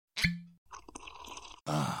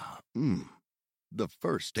The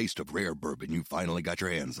first taste of rare bourbon you finally got your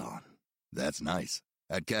hands on. That's nice.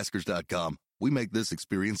 At Caskers.com, we make this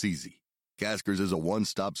experience easy. Caskers is a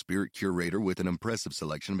one-stop spirit curator with an impressive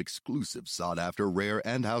selection of exclusive, sought-after, rare,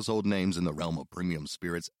 and household names in the realm of premium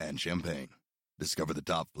spirits and champagne. Discover the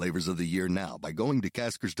top flavors of the year now by going to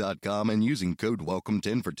Caskers.com and using code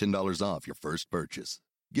WELCOME10 for $10 off your first purchase.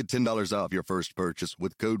 Get $10 off your first purchase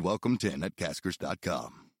with code WELCOME10 at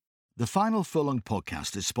Caskers.com. The Final Furlong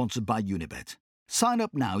podcast is sponsored by Unibet. Sign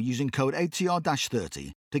up now using code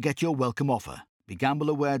ATR-30 to get your welcome offer.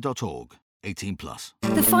 BeGambleAware.org. 18+.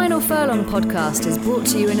 The Final Furlong podcast is brought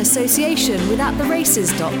to you in association with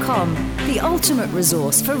AtTheRaces.com, the ultimate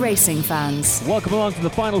resource for racing fans. Welcome along to the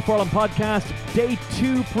Final Furlong podcast, Day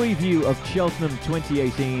 2 preview of Cheltenham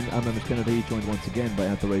 2018. I'm Emmett Kennedy, joined once again by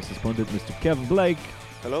At The Races pundit, Mr. Kevin Blake.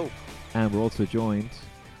 Hello. And we're also joined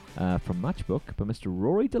from Matchbook by Mr.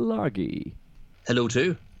 Rory DeLargy. Hello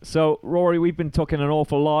too. So, Rory, we've been talking an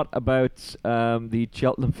awful lot about the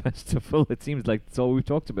Cheltenham Festival. It seems like that's all we've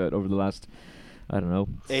talked about over the last, I don't know,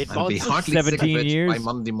 8 I'll be months, hardly 17 years. By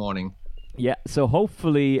Monday morning. Yeah, so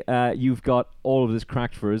hopefully you've got all of this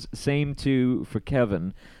cracked for us. Same too for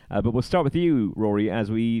Kevin. But we'll start with you, Rory, as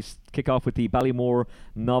we kick off with the Ballymore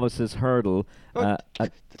Novices Hurdle.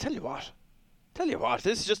 Tell you what,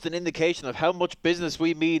 this is just an indication of how much business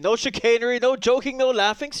we mean. No chicanery, no joking, no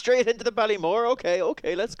laughing, straight into the Ballymore.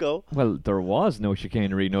 Okay, let's go. Well, there was no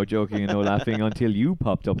chicanery, no joking and no laughing until you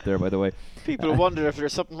popped up there, by the way. People wonder if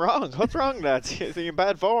there's something wrong. What's wrong, lads? You're in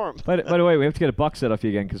bad form. By the way, we have to get a box set off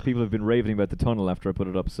you again because people have been raving about the tunnel after I put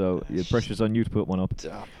it up, so the pressure's on you to put one up.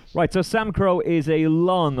 Right, so Sam Crow is a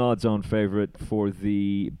long odds-on favourite for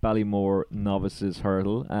the Ballymore Novices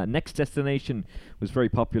Hurdle. Next Destination was very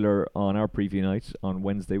popular on our preview night on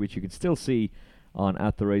Wednesday, which you can still see on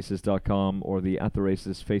attheraces.com or the At The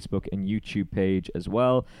Races Facebook and YouTube page as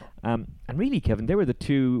well. And really, Kevin, they were the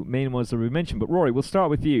two main ones that we mentioned. But Rory, we'll start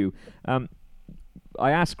with you.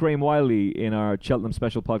 I asked Graham Wiley in our Cheltenham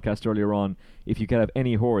special podcast earlier on if you could have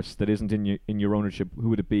any horse that isn't in your ownership, who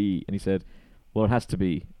would it be? And he said, well, it has to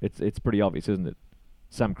be. It's pretty obvious, isn't it?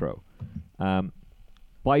 Sam Crow.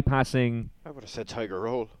 Bypassing... I would have said Tiger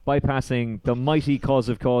Roll. Bypassing the mighty cause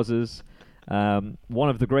of causes, one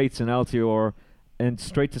of the greats in Altior, and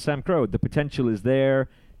straight to Sam Crow. The potential is there.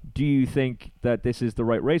 Do you think that this is the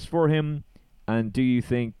right race for him? And do you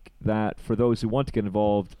think that for those who want to get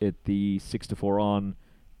involved at the 6-4 on,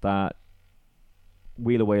 that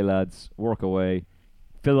wheel away, lads, work away,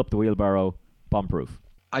 fill up the wheelbarrow, bomb-proof?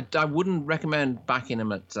 I wouldn't recommend backing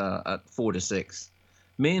him at 4-6,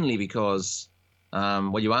 mainly because,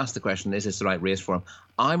 you asked the question, is this the right race for him?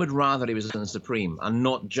 I would rather he was in the Supreme, and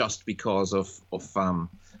not just because of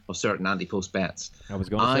certain anti-post bets.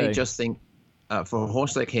 I just think for a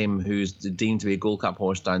horse like him, who's deemed to be a Gold Cup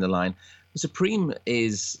horse down the line, the Supreme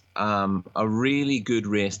is a really good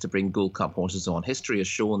race to bring Gold Cup horses on. History has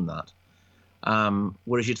shown that.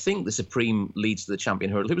 Whereas you'd think the Supreme leads to the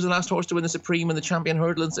Champion Hurdle. Who was the last horse to win the Supreme and the Champion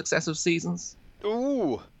Hurdle in successive seasons?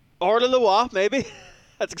 Ooh, Orla Loire, maybe.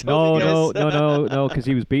 That's no, because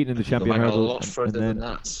he was beaten in the Champion Hurdle. A lot further than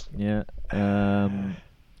that. Yeah.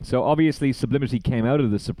 So obviously Sublimity came out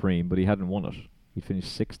of the Supreme, but he hadn't won it. He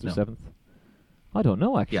finished 6th or 7th. I don't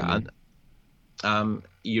know, actually. Yeah, and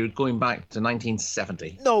you're going back to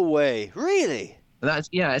 1970. No way, really?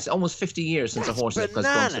 It's almost 50 years since a horse has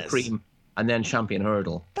gone Supreme and then Champion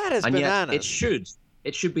Hurdle. That is bananas. Yet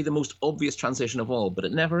it should be the most obvious transition of all, but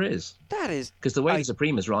it never is. That is because the way the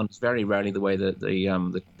Supreme is run is very rarely the way that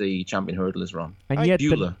the Champion Hurdle is run. And yet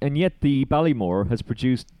the Ballymore has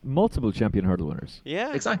produced multiple Champion Hurdle winners.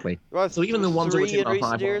 Yeah, exactly. Well, so even the ones which are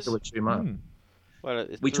 5 years. Well,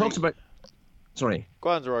 we talked about. Sorry.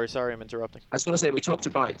 Go on, Rory. Sorry, I'm interrupting. I was going to say we talked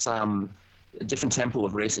about a different tempo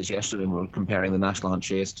of races yesterday when we were comparing the National Hunt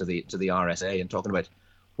Chase to the RSA and talking about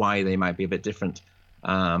why they might be a bit different,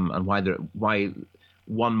 and why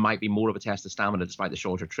one might be more of a test of stamina despite the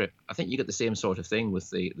shorter trip. I think you get the same sort of thing with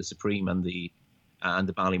the Supreme and the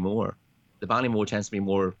Ballymore. The Ballymore tends to be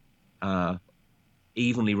more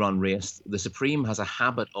evenly run race. The Supreme has a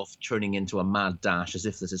habit of turning into a mad dash as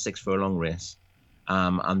if there's a 6 furlong race,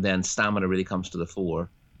 and then stamina really comes to the fore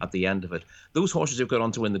at the end of it. Those horses who've gone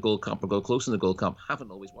on to win the Gold Cup or go close in the Gold Cup haven't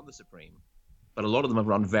always won the Supreme, but a lot of them have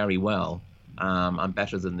run very well, and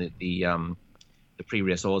better than the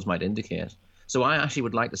pre-race odds might indicate. So I actually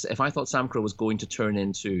would like to say, if I thought Sam Crow was going to turn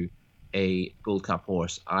into a Gold Cup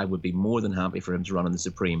horse, I would be more than happy for him to run in the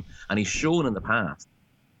Supreme. And he's shown in the past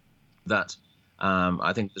that,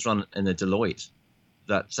 I think this run in the Deloitte,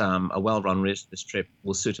 that a well-run race this trip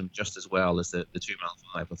will suit him just as well as the 2 mile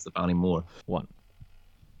 5 of the Ballymore. One.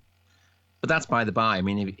 But that's by the by. I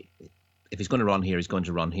mean, if he's going to run here, he's going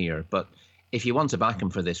to run here. But if you want to back him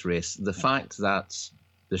for this race, the fact that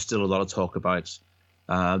there's still a lot of talk about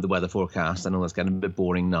the weather forecast, I know that's getting a bit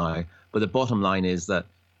boring now, but the bottom line is that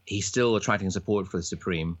he's still attracting support for the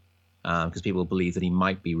Supreme because people believe that he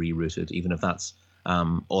might be rerouted, even if that's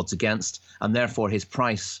odds against, and therefore his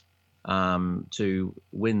price to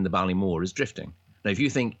win the Ballymore is drifting. Now, if you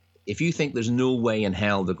think there's no way in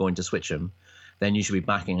hell they're going to switch him, then you should be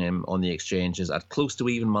backing him on the exchanges at close to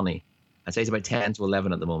even money. I'd say it's about 10 to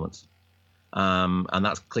 11 at the moment. And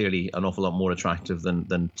that's clearly an awful lot more attractive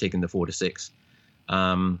than taking the 4 to 6.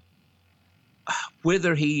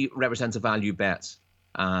 Whether he represents a value bet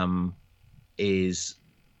is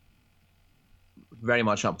very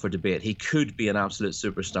much up for debate. He could be an absolute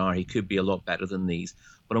superstar. He could be a lot better than these.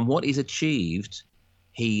 But on what he's achieved,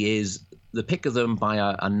 he is the pick of them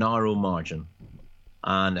by a narrow margin.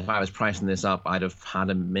 And if I was pricing this up, I'd have had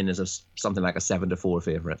him in as something like a 7 to 4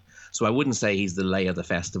 favourite. So I wouldn't say he's the lay of the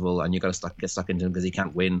festival and you've got to get stuck into him because he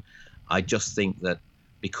can't win. I just think that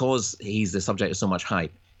because he's the subject of so much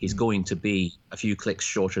hype, he's going to be a few clicks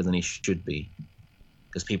shorter than he should be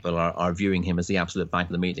because people are viewing him as the absolute bank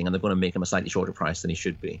of the meeting and they're going to make him a slightly shorter price than he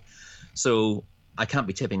should be. So I can't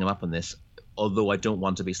be tipping him up on this, although I don't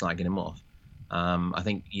want to be slagging him off. I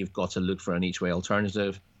think you've got to look for an each-way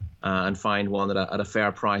alternative and find one at a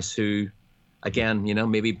fair price who, again,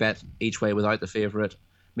 maybe bet each way without the favourite,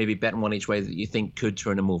 maybe bet one each way that you think could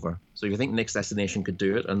turn him over. So if you think Next Destination could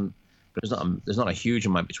do it, and there's not a huge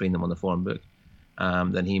amount between them on the form book,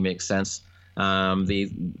 then he makes sense. The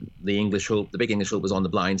English Hope, the big English Hope was on the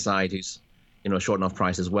blind side, who's a short enough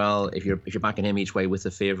price as well. If you're backing him each way with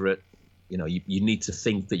the favourite, you need to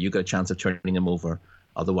think that you've got a chance of turning him over.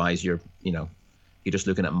 Otherwise, you're just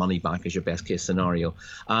looking at money back as your best case scenario.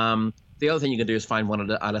 The other thing you can do is find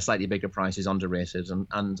one at a slightly bigger price who's underrated,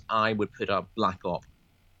 and I would put up Black Op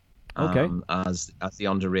as the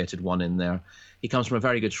underrated one in there. He comes from a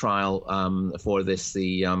very good trial for this,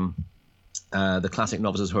 the Classic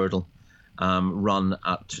Novices Hurdle run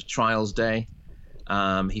at Trials Day.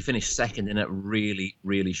 He finished second in it, really,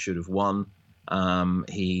 really should have won.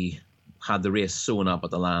 He had the race sewn up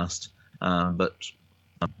at the last, but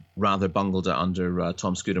rather bungled it under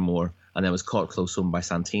Tom Scudamore, and then was caught close home by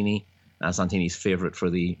Santini. Santini's favourite for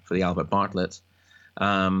the Albert Bartlett.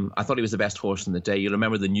 I thought he was the best horse in the day. You'll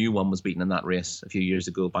remember the new one was beaten in that race a few years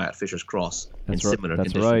ago by at Fisher's Cross in similar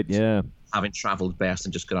conditions. That's right, yeah. Having travelled best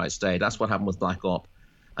and just got outstayed. That's what happened with Black Op.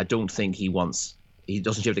 I don't think he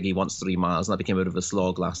doesn't seem like he wants 3 miles, and that became a bit of a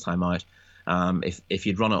slog last time out. If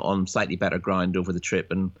you'd run it on slightly better ground over the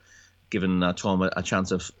trip and given Tom a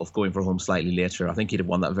chance of going for home slightly later, I think he'd have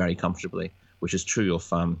won that very comfortably, which is true of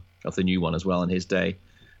the new one as well in his day.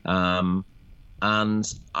 And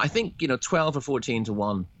I think 12 or 14 to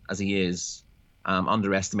 1 as he is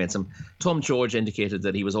underestimates him. Tom George indicated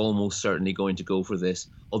that he was almost certainly going to go for this,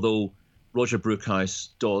 although Roger Brookhouse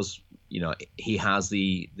does, he has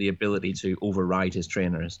the ability to override his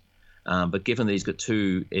trainers. But given that he's got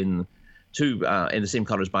two in the same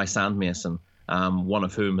colours by Sandmason, one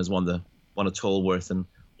of whom has won a Tolworth and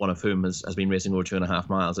one of whom has been racing over 2.5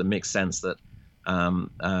 miles, it makes sense that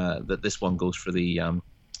that this one goes for the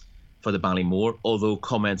Ballymore. Although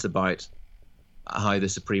comments about how the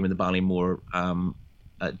Supreme and the Ballymore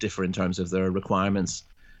differ in terms of their requirements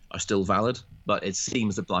are still valid, but it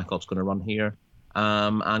seems that Black Op's going to run here,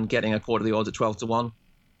 and getting a quarter of the odds at 12 to 1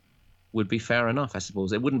 would be fair enough, I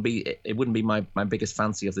suppose. It wouldn't be my biggest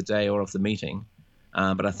fancy of the day or of the meeting,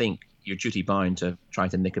 but I think you're duty bound to try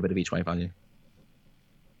to nick a bit of each way value.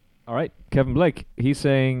 All right, Kevin Blake, he's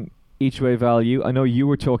saying each way value. I know you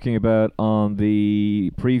were talking about on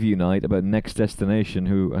the preview night about Next Destination,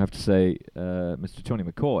 who I have to say Mr. Tony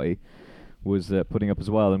McCoy was putting up as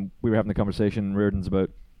well, and we were having a conversation in Reardon's about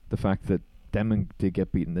the fact that Deming did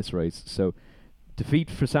get beaten this race. So defeat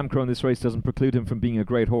for Sam Crow in this race doesn't preclude him from being a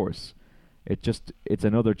great horse. It's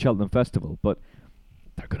another Cheltenham festival, but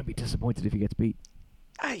they're going to be disappointed if he gets beat.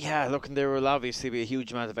 Yeah, look, and there will obviously be a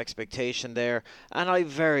huge amount of expectation there, and I've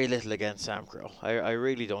very little against Sam Crow. I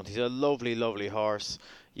really don't. He's a lovely, lovely horse.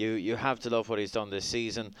 You have to love what he's done this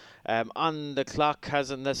season. On the clock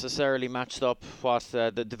hasn't necessarily matched up what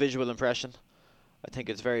the visual impression. I think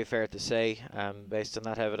it's very fair to say, based on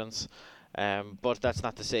that evidence. But that's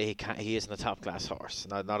not to say he isn't a top class horse.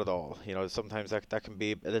 Not at all. Sometimes that can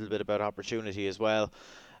be a little bit about opportunity as well,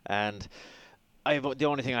 and the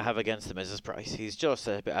only thing I have against him is his price. He's just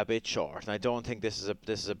a bit short, and I don't think this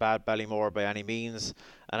is a bad Ballymore by any means.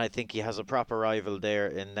 And I think he has a proper rival there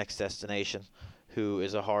in Next Destination, who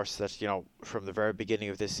is a horse that from the very beginning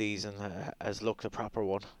of this season has looked a proper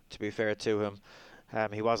one. To be fair to him,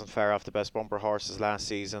 He wasn't far off the best bumper horses last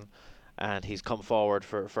season, and he's come forward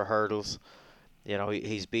for hurdles. You know,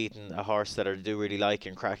 he's beaten a horse that I do really like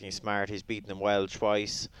in Cracking Smart. He's beaten him well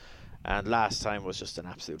twice. And last time was just an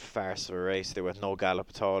absolute farce of a race. There was no gallop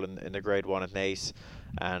at all in the Grade 1 at Naas.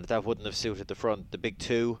 And that wouldn't have suited the big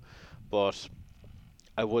two. But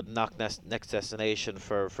I would knock Next Destination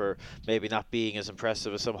for maybe not being as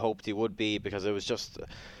impressive as some hoped he would be, because it was just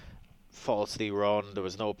falsely run. There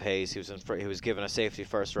was no pace. He was given a safety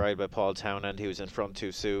first ride by Paul Townend. He was in front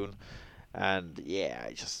too soon. And yeah,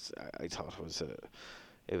 I thought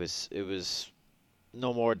it was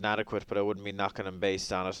no more than adequate, but I wouldn't be knocking him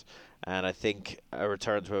based on it. And I think a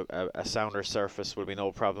return to a sounder surface will be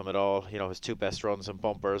no problem at all. You know, his 2 best runs and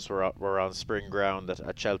bumpers were on spring ground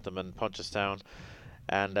at Cheltenham and Punchestown.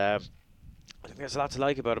 And I think there's a lot to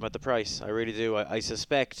like about him at the price. I really do. I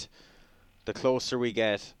suspect the closer we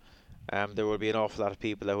get, there will be an awful lot of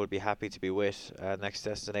people that would be happy to be with Next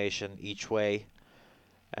Destination each way.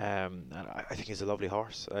 And I think he's a lovely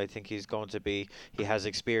horse. I think he has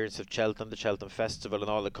experience of Cheltenham, the Cheltenham Festival and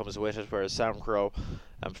all that comes with it, whereas Sam Crow,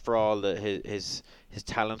 for all his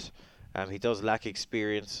talent, he does lack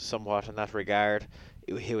experience somewhat in that regard.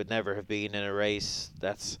 He would never have been in a race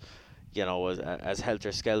that's, you know, as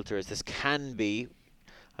helter-skelter as this can be.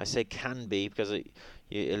 I say can be because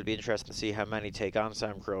it'll be interesting to see how many take on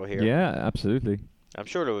Sam Crow here. Yeah, absolutely. I'm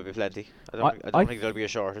sure there will be plenty. I don't think there'll be a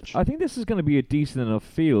shortage. I think this is going to be a decent enough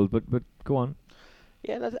field, but go on.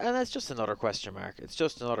 Yeah, that's just another question mark. It's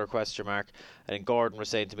just another question mark. I think Gordon was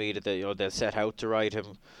saying to me that they'll set out to ride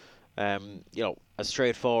him, as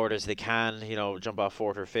straightforward as they can. You know, jump off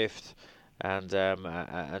 4th or 5th,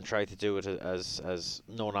 and try to do it as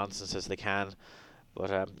no nonsense as they can.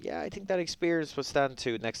 But I think that experience will stand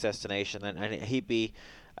to Next Destination, and he'd be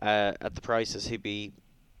at the prices. He'd be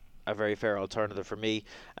a very fair alternative for me.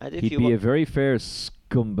 And if he'd be a very fair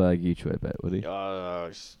scumbag each way bet, would he?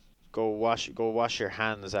 Go wash your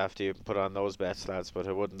hands after you put on those bets, lads. But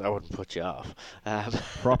I wouldn't put you off.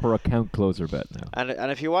 Proper account closer bet now.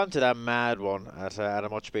 And if you wanted a mad one at a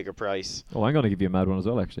much bigger price, I'm going to give you a mad one as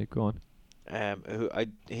well. Actually, go on.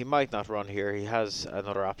 He might not run here. He has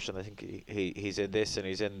another option. I think he's in this, and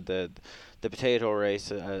he's in the potato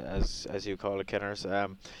race, as you call it, Kenners.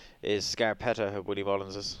 Is Scarpetta, Willie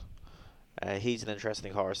Mullins's. He's an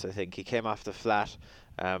interesting horse. I think he came off the flat.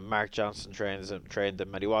 Mark Johnson trained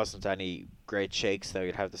him, and he wasn't any great shakes. Now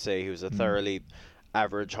you'd have to say he was a thoroughly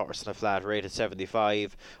average horse in the flat, rated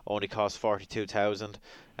 75, only cost 42,000.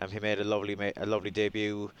 He made a lovely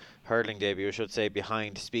debut, hurdling debut, I should say,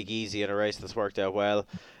 behind Speak Easy in a race that's worked out well,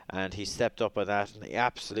 and he stepped up on that and he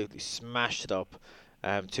absolutely smashed it up.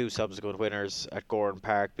 2 subsequent winners at Gordon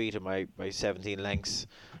Park beat him by 17 lengths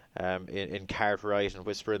in Cartwright and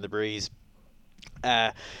Whisper in the Breeze,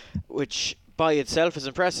 which by itself is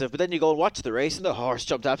impressive, but then you go and watch the race and the horse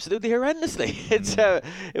jumped absolutely horrendously.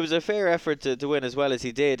 It was a fair effort to win as well as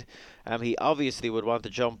he did. He obviously would want to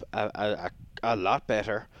jump a lot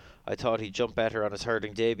better. I thought he jumped better on his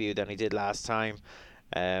hurdling debut than he did last time.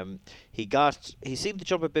 He seemed to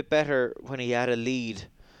jump a bit better when he had a lead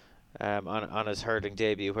on his hurdling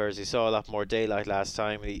debut, whereas he saw a lot more daylight last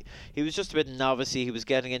time. He was just a bit novice-y. He was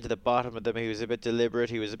getting into the bottom of them. He was a bit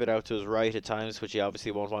deliberate. He was a bit out to his right at times, which he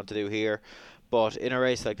obviously won't want to do here. But in a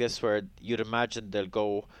race like this, where you'd imagine they'll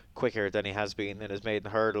go quicker than he has been in his maiden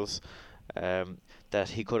hurdles, that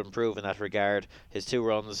he could improve in that regard. His 2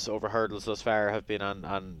 runs over hurdles thus far have been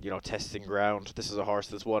on testing ground. This is a horse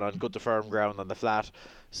that's won on good to firm ground on the flat,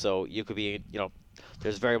 so you could be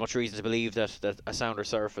there's very much reason to believe that a sounder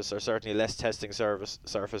surface, or certainly less testing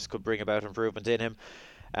surface, could bring about improvement in him.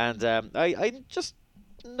 And I just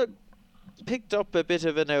picked up a bit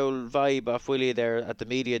of an old vibe off Willie there at the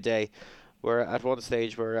media day, where at one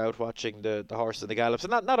stage we're out watching the horse and the gallops,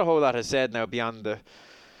 and not a whole lot is said now beyond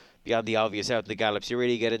the obvious out in the gallops. You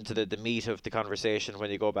really get into the meat of the conversation when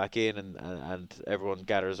you go back in and everyone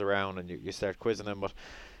gathers around and you start quizzing them. But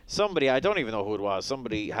somebody, I don't even know who it was,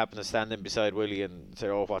 somebody happened to stand in beside Willie and say,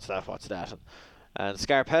 "Oh, what's that?" And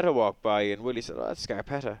Scarpetta walked by, and Willie said, "Oh, that's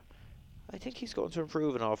Scarpetta. I think he's going to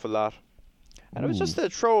improve an awful lot." And it was just a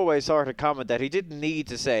throwaway sort of comment that he didn't need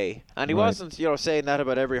to say, and he wasn't, saying that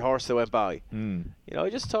about every horse that went by. I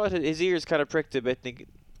just thought his ears kind of pricked a bit. And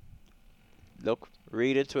look,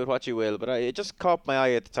 read into it what you will, but it just caught my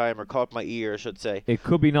eye at the time, or caught my ear, I should say. It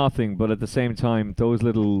could be nothing, but at the same time, those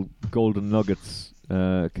little golden nuggets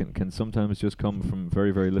can sometimes just come from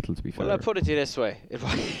very, very little, to be fair. Well, I'll put it to you this way.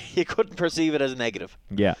 You couldn't perceive it as a negative.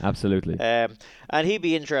 Yeah, absolutely. And he'd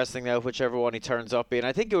be interesting now, whichever one he turns up in.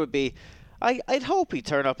 I think it would be... I'd hope he'd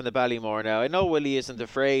turn up in the Ballymore now. I know Willie isn't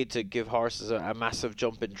afraid to give horses a massive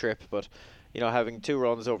jumping trip, but having 2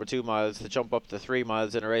 runs over 2 miles to jump up to 3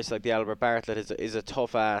 miles in a race like the Albert Bartlett is a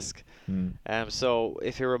tough ask. So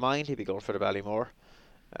if he were mine, he'd be going for the Ballymore.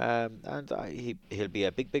 He'll be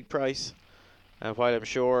a big price. And while I'm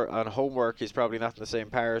sure on homework he's probably not in the same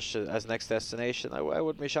parish as Next Destination, I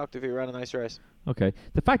wouldn't be shocked if he ran a nice race. Okay.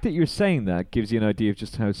 The fact that you're saying that gives you an idea of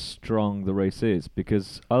just how strong the race is,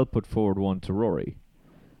 because I'll put forward one to Rory.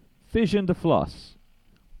 Vision de Floss.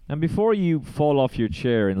 And before you fall off your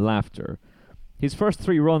chair in laughter, his first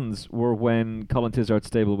 3 runs were when Colin Tizard's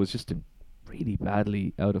stable was just really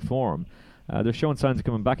badly out of form. They're showing signs of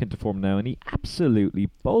coming back into form now, and he absolutely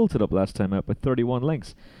bolted up last time out by 31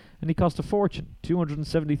 lengths. And he cost a fortune,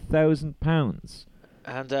 £270,000.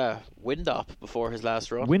 And wind up before his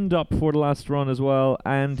last run. Wind up before the last run as well,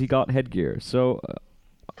 and he got headgear. So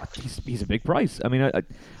he's a big price. I mean,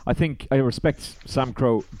 I think I respect Sam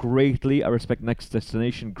Crow greatly. I respect Next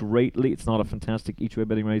Destination greatly. It's not a fantastic each-way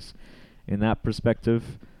betting race in that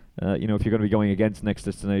perspective. If you're going to be going against Next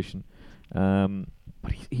Destination.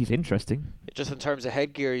 But he's interesting. Just in terms of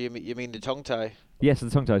headgear, you mean the tongue tie? Yes,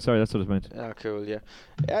 the tongue tie. Sorry, that's what I meant. Oh, cool. Yeah,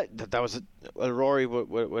 that was. Well, Rory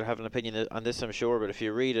would have an opinion on this, I'm sure. But if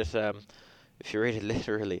you read it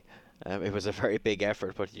literally, it was a very big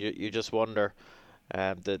effort. But you just wonder,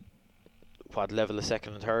 what level the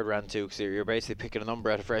second and third ran to, because you're basically picking a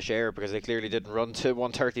number out of fresh air, because they clearly didn't run to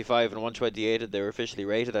 135 and 128 they were officially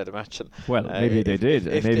rated, I'd imagine. Well, maybe they did.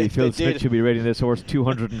 Maybe Phil Smith should be rating this horse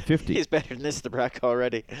 250. He's better than this, the Brack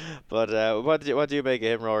already. But what do you make of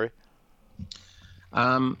him, Rory?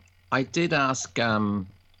 I did ask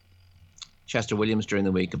Chester Williams during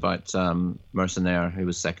the week about Mercenaire, who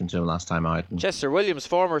was second to him last time out. Chester Williams,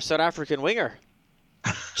 former South African winger.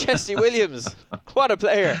 Chesty Williams, what a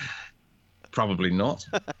player. Probably not.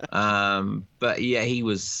 But yeah, he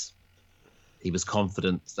was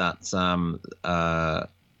confident that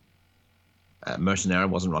Mercenaire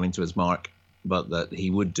wasn't running to his mark, but that he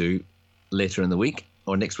would do later in the week,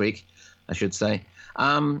 or next week, I should say.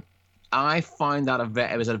 I find that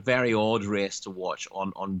it was a very odd race to watch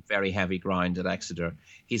on very heavy ground at Exeter.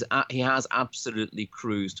 He has absolutely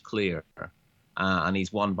cruised clear, and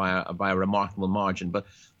he's won by a remarkable margin. But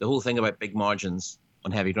the whole thing about big margins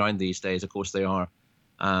on heavy ground these days, of course, they're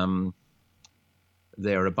about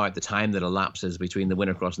the time that elapses between the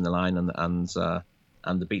winner crossing the line and the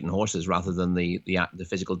beaten horses, rather than the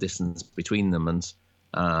physical distance between them. And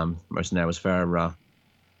Mercenaire was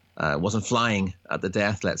wasn't flying at the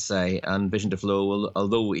death, let's say. And Vision de Flow,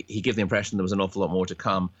 although he gave the impression there was an awful lot more to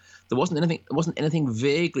come, there wasn't anything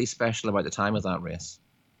vaguely special about the time of that race,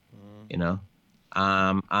 And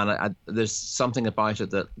there's something about it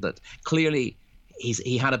that clearly.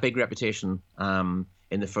 He had a big reputation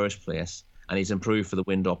in the first place, and he's improved for the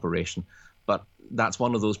wind operation. But that's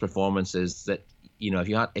one of those performances that,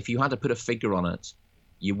 if you had to put a figure on it,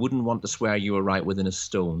 you wouldn't want to swear you were right within a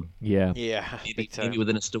stone. Yeah. Maybe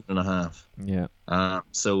within a stone and a half. Yeah.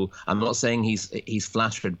 So I'm not saying he's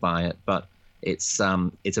flattered by it, but it's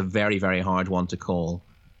a very, very hard one to call.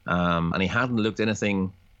 And he hadn't looked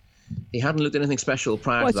anything special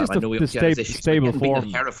prior to that. I know the stable form.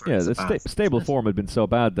 The stable form had been so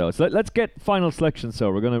bad, though. So let's get final selection. So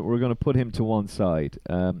we're gonna put him to one side.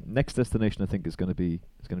 Next Destination, I think, is gonna be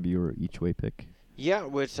your each way pick. Yeah,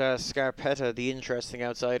 with Scarpetta, the interesting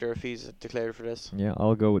outsider, if he's declared for this. Yeah,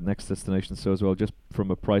 I'll go with Next Destination so as well, just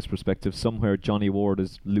from a price perspective. Somewhere Johnny Ward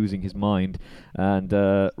is losing his mind. And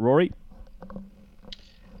Rory?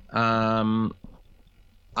 I'll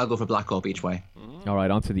go for Black Hawk each way. All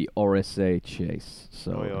right, on to the RSA chase.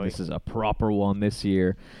 So this is a proper one this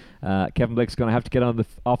year. Kevin Blake's going to have to get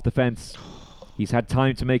off the fence. He's had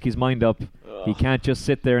time to make his mind up. He can't just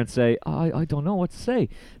sit there and say, I don't know what to say.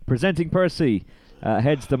 Presenting Percy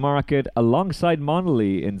heads the market alongside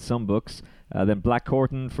Monolly in some books. Then Black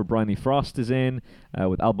Horton for Bryony Frost is in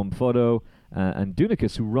with Album Photo. And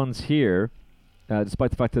Dunicus, who runs here,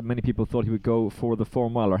 despite the fact that many people thought he would go for the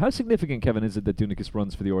 4-miler. How significant, Kevin, is it that Dunicus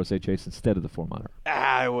runs for the RSA chase instead of the 4-miler?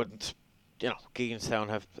 I wouldn't.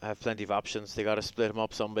 Geeganstown have plenty of options. They got to split them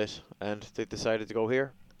up some bit, and they decided to go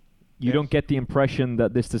here. You don't get the impression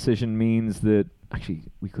that this decision means that, actually,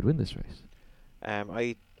 we could win this race?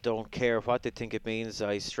 I don't care what they think it means.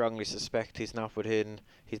 I strongly suspect he's not in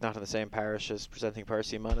the same parish as Presenting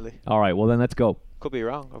Percy and Monolly. All right, well then let's go. Could be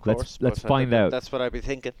wrong, of course. Let's find out. That's what I'd be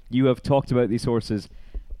thinking. You have talked about these horses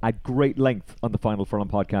at great length on the Final Furlong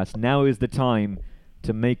podcast. Now is the time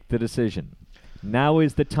to make the decision. Now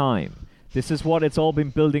is the time. This is what it's all been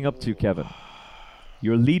building up to, Kevin.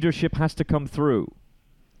 Your leadership has to come through.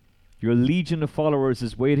 Your legion of followers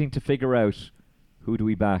is waiting to figure out who do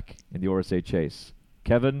we back in the RSA chase.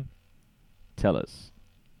 Kevin, tell us.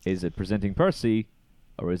 Is it Presenting Percy,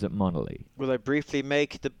 or is it Monolly? Will I briefly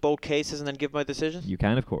make both cases and then give my decision? You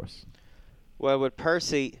can, of course. Well, with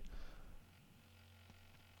Percy,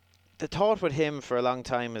 the thought with him for a long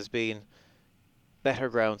time has been better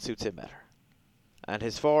ground suits him better. And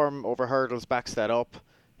his form over hurdles backs that up.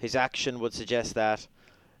 His action would suggest that.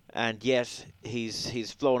 And yet,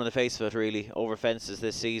 he's flown in the face of it, really, over fences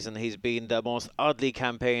this season. He's been the most oddly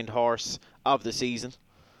campaigned horse of the season.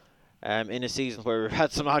 In a season where we've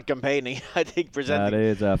had some odd campaigning, I think That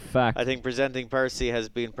is a fact. I think Presenting Percy has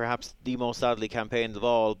been perhaps the most oddly campaigned of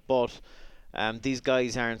all. But these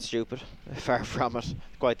guys aren't stupid. Far from it.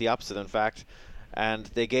 Quite the opposite, in fact. And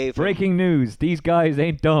they gave Breaking news, these guys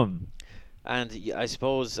ain't dumb. And I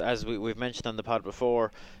suppose, as we've mentioned on the pod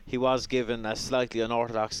before, he was given a slightly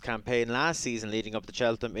unorthodox campaign last season leading up to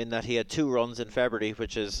Cheltenham, in that he had 2 runs in February,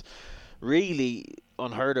 which is really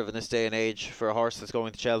unheard of in this day and age for a horse that's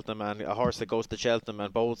going to Cheltenham, and a horse that goes to Cheltenham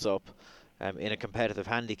and bolts up in a competitive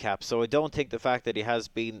handicap. So I don't think the fact that he has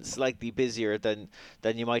been slightly busier than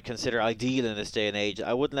you might consider ideal in this day and age,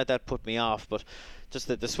 I wouldn't let that put me off. But just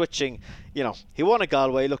the switching, he won at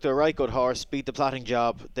Galway, looked a right good horse, beat the plotting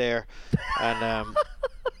job there, and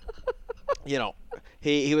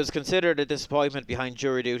he was considered a disappointment behind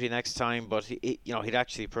jury duty next time, but he'd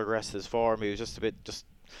actually progressed his form. He was just a bit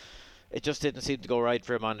it just didn't seem to go right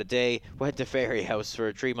for him on the day. Went to Fairy House for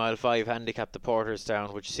a 3 mile 5 handicap to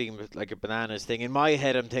Porterstown, which seemed like a bananas thing. In my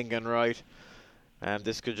head, I'm thinking, right,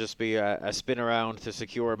 this could just be a spin around to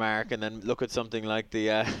secure a mark, and then look at something like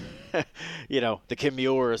the, the Kim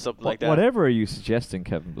Muir or something like that. Whatever are you suggesting,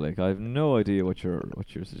 Kevin Blake? I have no idea what you're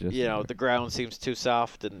suggesting. The ground seems too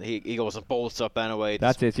soft, and he goes and bolts up anyway.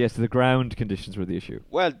 That's it. Yes, the ground conditions were the issue.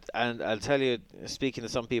 Well, and I'll tell you, speaking to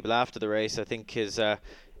some people after the race, I think his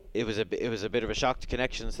it was a bit of a shock to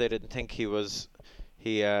connections. They didn't think he was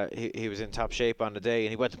in top shape on the day, and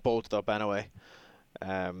he went and bolted up anyway.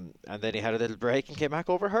 And then he had a little break and came back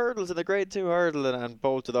over hurdles in the Grade 2 hurdle and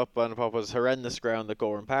bolted up on what was horrendous ground at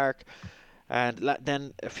Gorham Park. And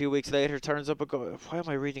then a few weeks later turns up and goes, why am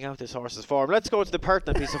I reading out this horse's form? Let's go to the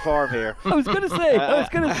pertinent piece of form here. I was going to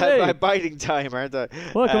say. I'm biding time, aren't I?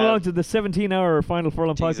 Welcome along to the 17-hour Final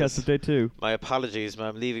Furlong podcast of Day 2. My apologies,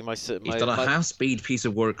 I'm leaving my... He's done a half-speed piece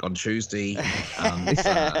of work on Tuesday.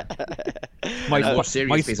 My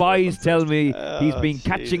spies tell me he's been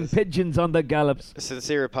catching pigeons on the gallops.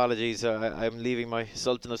 Sincere apologies. I'm leaving my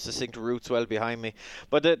Sultan of Succinct roots well behind me.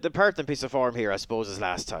 But the pertinent piece of form here, I suppose, is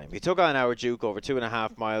last time. He took on our Duke over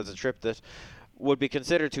 2.5 miles, a trip that would be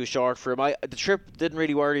considered too short for him. The trip didn't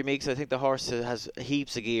really worry me because I think the horse has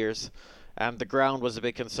heaps of gears. The ground was a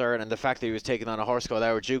big concern, and the fact that he was taking on a horse called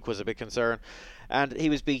Our Duke was a big concern. And he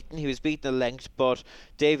was beaten a length, but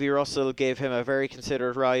Davy Russell gave him a very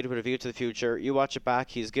considerate ride with a view to the future. You watch it back,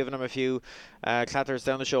 he's given him a few clatters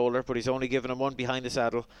down the shoulder, but he's only given him one behind the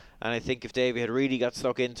saddle. And I think if Davy had really got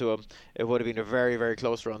stuck into him, it would have been a very, very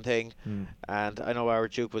close run thing. And I know Our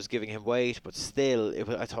Duke was giving him weight, but still,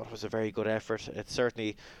 I thought it was a very good effort. It's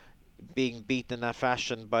certainly... being beaten in that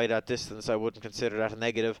fashion by that distance, I wouldn't consider that a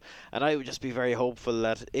negative. And I would just be very hopeful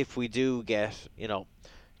that if we do get,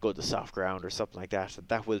 go to soft ground or something like that,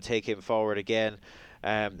 that will take him forward again.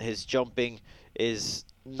 His jumping is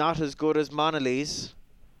not as good as Monolly's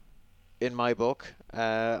in my book.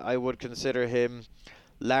 I would consider him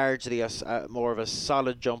largely more of a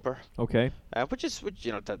solid jumper. Okay. Which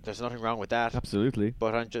there's nothing wrong with that. Absolutely.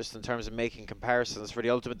 But I'm just in terms of making comparisons for the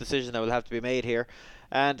ultimate decision that will have to be made here,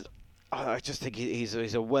 and I just think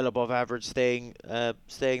he's a well above average staying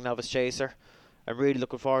novice chaser. I'm really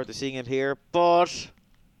looking forward to seeing him here, but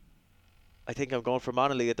I think I'm going for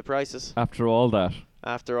Monolly at the prices. After all that,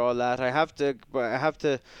 I have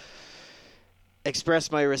to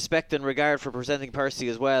express my respect and regard for Presenting Percy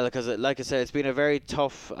as well, because like I said, it's been a very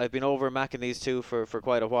tough. I've been over macking these two for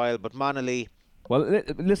quite a while, but Monolly. Well,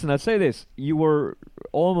 listen, I'll say this. You were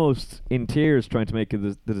almost in tears trying to make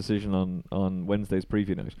the decision on Wednesday's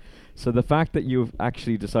preview night. So the fact that you've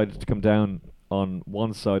actually decided to come down on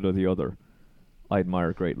one side or the other, I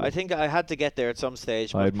admire greatly. I think I had to get there at some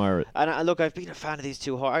stage. I admire it. And look, I've been a fan of these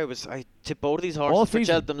two horses. I tipped both of these horses for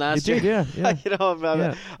Cheltenham last year. Yeah.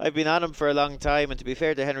 I've been on him for a long time, and to be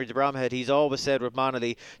fair to Henry de Bromhead, he's always said with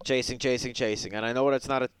Monolly, chasing. And I know that's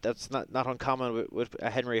not uncommon with a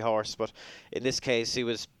Henry horse, but in this case, he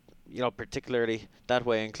was, particularly that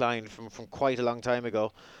way inclined from quite a long time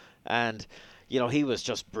ago, and. He was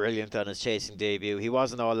just brilliant on his chasing debut. He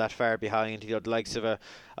wasn't all that far behind. The likes of a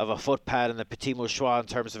footpad and a Petit Mouchoir in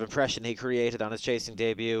terms of impression he created on his chasing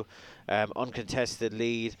debut. Uncontested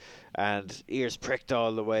lead and ears pricked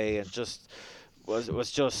all the way, and just was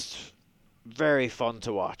just very fun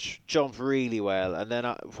to watch. Jumped really well, and then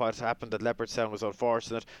what happened at Leopardstown was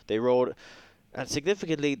unfortunate. They rode, and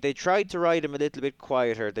significantly, they tried to ride him a little bit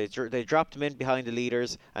quieter. They dropped him in behind the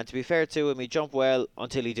leaders, and to be fair to him, he jumped well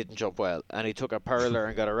until he didn't jump well, and he took a perler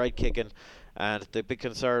and got a right kicking. And the big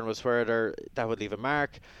concern was whether that would leave a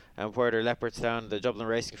mark, and whether Leopardstown, the Dublin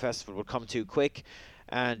Racing Festival, would come too quick.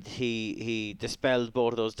 And he dispelled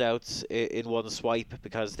both of those doubts in one swipe,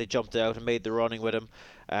 because they jumped out and made the running with him.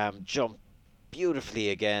 Jumped beautifully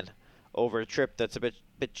again over a trip that's a bit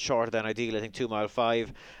shorter than ideal, I think 2 mile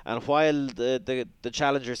 5. And while the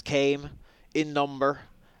challengers came in number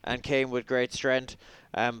and came with great strength,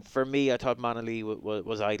 for me, I thought Manali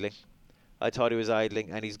was idling. I thought he was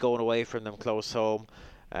idling, and he's going away from them close home.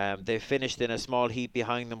 They finished in a small heap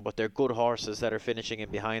behind them, but they're good horses that are finishing in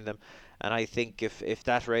behind them. And I think if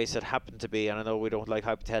that race had happened to be, and I know we don't like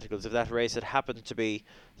hypotheticals, if that race had happened to be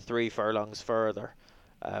 3 furlongs further,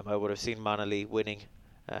 I would have seen Manali winning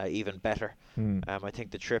even better. I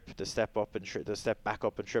think the step back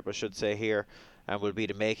up and trip, I should say here, will be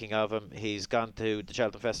the making of him. He's gone to the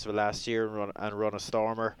Cheltenham Festival last year and run a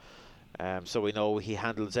stormer. So we know he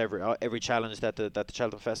handles every challenge that the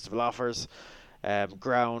Cheltenham Festival offers.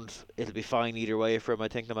 Ground, it'll be fine either way for him, I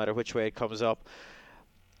think, no matter which way it comes up.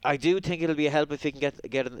 I do think it'll be a help if he can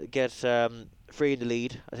get free in the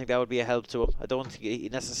lead. I think that would be a help to him. I don't think he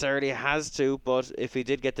necessarily has to, but if he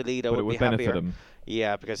did get the lead, I would be happier. Him.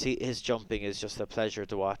 Yeah, because his jumping is just a pleasure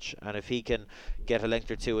to watch, and if he can get a length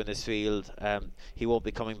or two in this field, he won't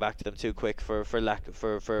be coming back to them too quick for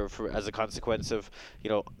as a consequence of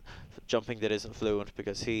jumping that isn't fluent,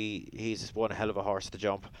 because he's one hell of a horse to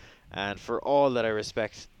jump. And for all that I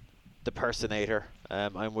respect the personator,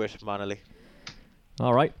 I'm with Manali.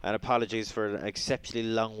 All right. And apologies for an exceptionally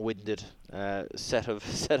long-winded set of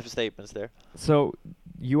statements there. So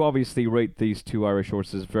you obviously rate these 2 Irish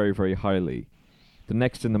horses very, very highly. The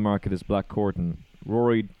next in the market is Black Courtin.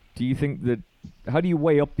 Rory, do you think that? How do you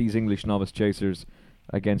weigh up these English novice chasers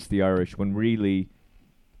against the Irish when really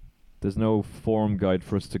there's no form guide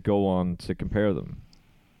for us to go on to compare them?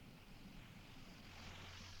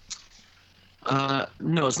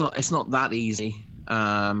 No, it's not that easy.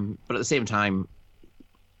 But at the same time,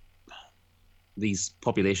 these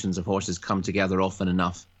populations of horses come together often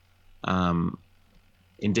enough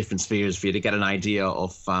in different spheres for you to get an idea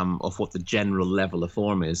of what the general level of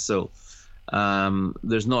form is. So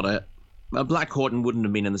there's not a Black Courtin wouldn't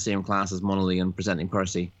have been in the same class as Monolly and Presenting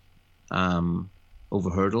Percy over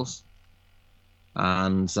hurdles,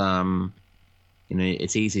 and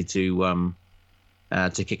it's easy to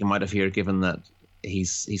kick him out of here, given that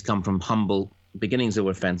he's come from humble beginnings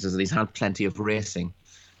over fences and he's had plenty of racing.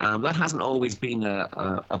 That hasn't always been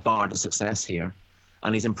a bar to success here,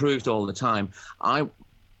 and he's improved all the time.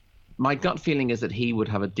 My gut feeling is that he would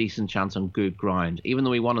have a decent chance on good ground, even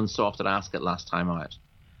though he won on soft at Ascot last time out.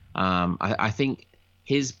 I think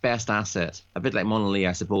his best asset, a bit like Monolly,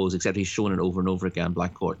 I suppose, except he's shown it over and over again,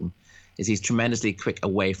 Black Courtin, is he's tremendously quick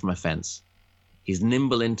away from a fence. He's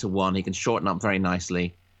nimble into one. He can shorten up very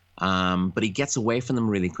nicely, but he gets away from them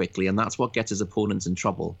really quickly, and that's what gets his opponents in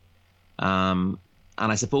trouble. And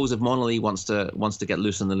I suppose if Monolly wants to get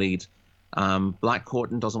loose in the lead, Black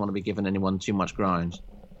Courtin doesn't want to be giving anyone too much ground.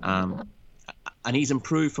 And he's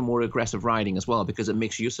improved for more aggressive riding as well, because it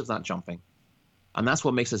makes use of that jumping. And that's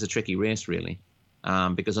what makes this a tricky race, really.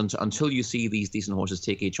 Because until you see these decent horses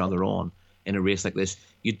take each other on in a race like this,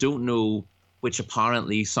 you don't know which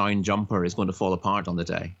apparently sound jumper is going to fall apart on the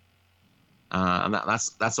day. And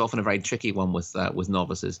that's often a very tricky one with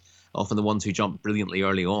novices. Often the ones who jump brilliantly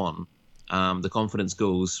early on, the confidence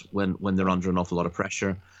goes when they're under an awful lot of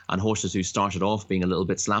pressure. And horses who started off being a little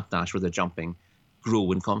bit slapdash with their jumping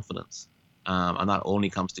grow in confidence. And that only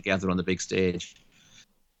comes together on the big stage.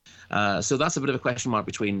 So that's a bit of a question mark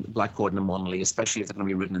between Black Courtin and Monolly, especially if they're going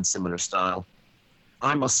to be ridden in similar style.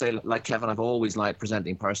 I must say, like Kevin, I've always liked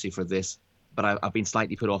Presenting Percy for this, but I've been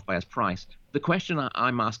slightly put off by his price. The question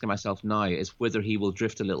I'm asking myself now is whether he will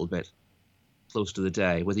drift a little bit close to the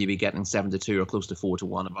day, whether he'll be getting 7-2 or close to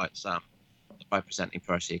 4-1 about Presenting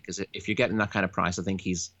Percy. Because if you're getting that kind of price, I think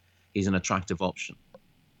he's an attractive option.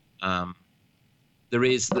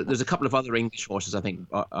 There's a couple of other English horses I think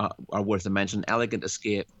are worth a mention. Elegant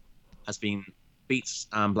Escape beats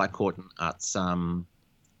Black Courtin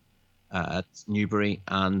at Newbury,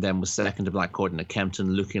 and then was second to Black Courtin at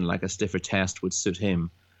Kempton, looking like a stiffer test would suit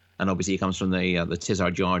him. And obviously he comes from the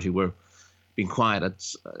Tizard Yard, who were being quiet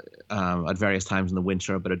at various times in the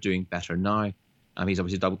winter, but are doing better now. He's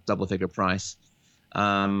obviously double figure price.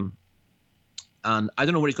 And I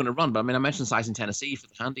don't know where he's going to run, but I mean, I mentioned Sizing Tennessee for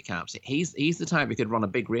the handicaps. He's the type who could run a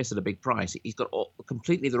big race at a big price. He's got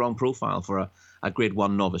completely the wrong profile for a Grade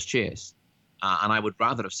 1 novice chase. And I would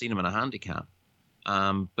rather have seen him in a handicap.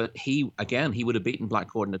 But he would have beaten Black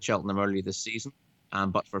Corden at Cheltenham earlier this season,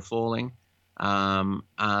 but for falling.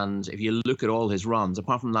 And if you look at all his runs,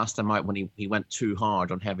 apart from last time out when he went too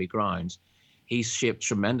hard on heavy grounds, he's shaped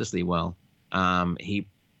tremendously well.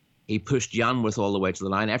 He pushed Yanworth all the way to the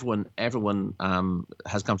line. Everyone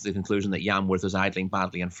has come to the conclusion that Yanworth was idling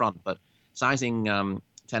badly in front, but Sizing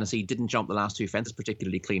Tennessee didn't jump the last two fences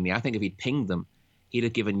particularly cleanly. I think if he'd pinged them, he'd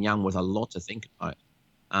have given Yanworth a lot to think about.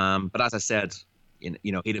 But as I said,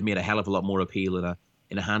 he'd have made a hell of a lot more appeal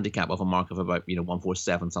in a handicap of a mark of about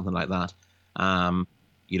 147, something like that.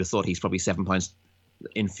 You'd have thought he's probably 7 points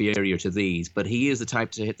inferior to these, but he is the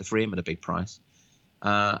type to hit the frame at a big price.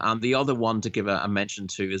 And the other one to give a mention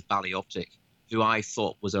to is Ballyoptic, who I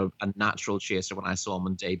thought was a natural chaser when I saw him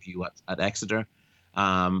on debut at Exeter.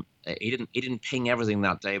 He didn't ping everything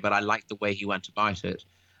that day, but I liked the way he went about it.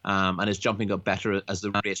 And his jumping got better as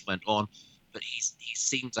the race went on. But he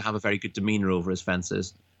seemed to have a very good demeanour over his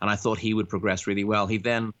fences, and I thought he would progress really well. He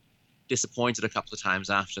then disappointed a couple of times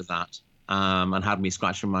after that, and had me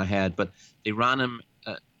scratching my head. But they ran him,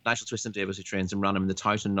 Nigel Twiston-Davies, who trains him, ran him in the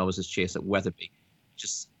Towton Novices Chase at Wetherby,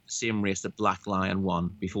 just the same race that Black Lion won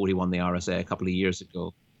before he won the RSA a couple of years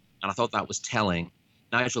ago. And I thought that was telling.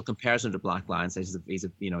 Nigel compares him to Black Lion, says he's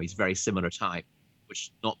a very similar type,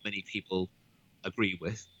 which not many people agree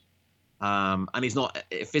with. And he's not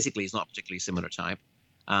physically, he's not a particularly similar type.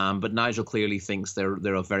 But Nigel clearly thinks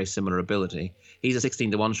they're of very similar ability. He's a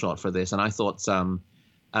 16-1 shot for this, and I thought,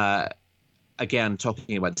 again,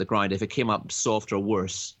 talking about the grind, if it came up soft or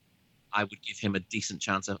worse, I would give him a decent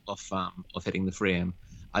chance of hitting the frame.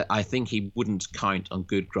 I think he wouldn't count on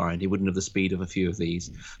good ground. He wouldn't have the speed of a few of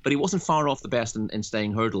these. But he wasn't far off the best in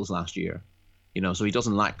staying hurdles last year, so he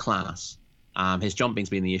doesn't lack class. His jumping's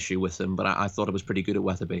been the issue with him, but I thought it was pretty good at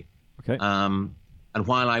Wetherby. Okay. And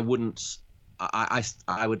while I wouldn't, I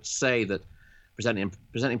would say that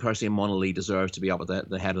presenting Percy and Monolith deserves to be up at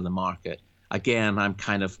the head of the market. Again, I'm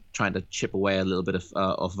kind of trying to chip away a little bit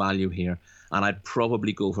of value here, and I'd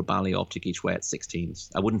probably go for Ballyoptic each way at 16s.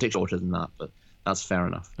 I wouldn't take shorter than that, but that's fair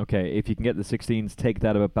enough. Okay, if you can get the 16s, take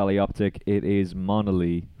that about Ballyoptic. It is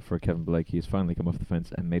Monolith for Kevin Blake. He's finally come off the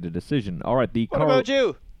fence and made a decision. All right, what about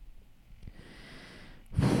you?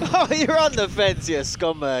 Oh, you're on the fence, you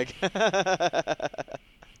scumbag.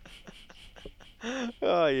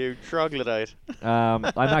 Oh, you troglodyte. I'm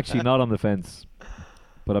actually not on the fence,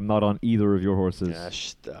 but I'm not on either of your horses. Yeah,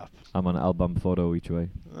 stop. I'm on Album Photo each way.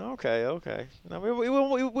 Okay. No, we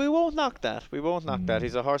won't knock that. We won't knock that.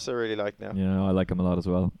 He's a horse I really like now. Yeah, I like him a lot as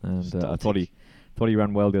well. And I thought he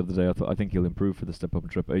ran well the other day. I think he'll improve for the step up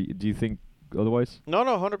and trip. Do you think otherwise? No,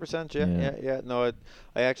 100%. Yeah. No,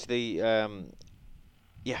 I actually.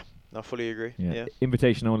 I fully agree. Yeah.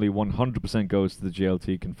 Invitation only 100% goes to the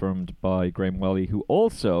GLT, confirmed by Graham Welly, who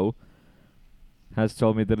also has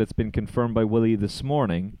told me that it's been confirmed by Willie this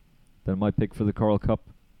morning that my pick for the Coral Cup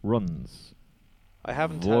runs. I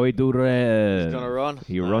haven't. Voy du Rev. He's gonna run.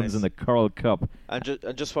 He runs in the Coral Cup. And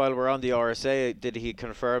just while we're on the RSA, did he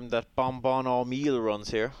confirm that Bonbon All Meal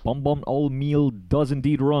runs here? Bonbon All Meal does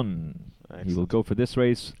indeed run. Excellent. He will go for this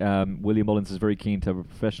race. William Mullins is very keen to have a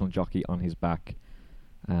professional jockey on his back.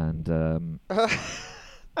 And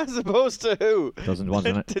as opposed to who? Doesn't want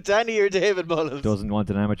to Danny or David Mullins? Doesn't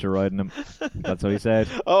want an amateur riding him. That's what he said.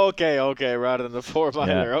 Okay, rather than the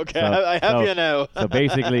 4-miler. Yeah, okay, I have you now. So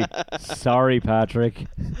basically, sorry, Patrick.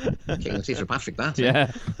 King of for Patrick, that.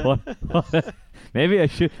 Yeah. What? Maybe I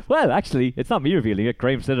should. Well, actually, it's not me revealing it.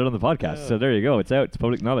 Graham said it on the podcast, so there you go. It's out. It's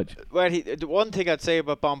public knowledge. Well, the one thing I'd say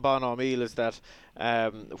about Bonbon O'Meal is that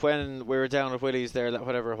when we were down at Willie's there,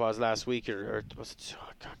 whatever it was last week, or was it?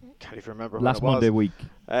 I can't even remember. Last Monday week.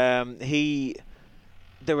 It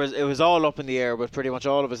was all up in the air with pretty much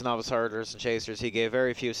all of his novice hurdlers and chasers. He gave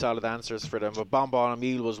very few solid answers for them, but Bonbon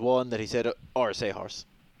O'Meal was one that he said RSA horse.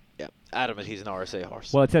 Yeah, adamant he's an RSA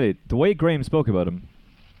horse. Well, I tell you, the way Graham spoke about him,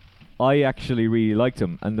 I actually really liked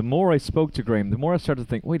him. And the more I spoke to Graham, the more I started to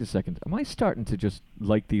think, wait a second, am I starting to just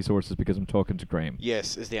like these horses because I'm talking to Graham?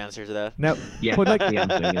 Yes, is the answer to that. Now, yeah, but like, the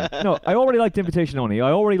answer, yeah. No, I already liked Invitation Only.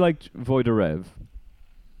 I already liked Voy de Rev.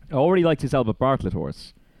 I already liked his Albert Bartlett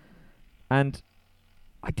horse. And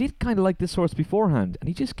I did kind of like this horse beforehand. And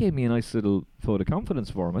he just gave me a nice little vote of confidence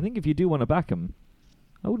for him. I think if you do want to back him,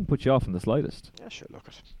 I wouldn't put you off in the slightest. Yeah, sure, look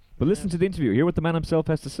at it. But listen to the interview. Hear what the man himself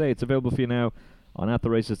has to say. It's available for you now on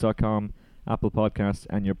attheraces.com, Apple Podcasts,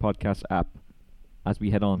 and your podcast app as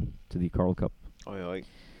we head on to the Coral Cup. Oi.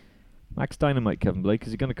 Max Dynamite, Kevin Blake,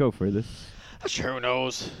 is he going to go for this? Sure, who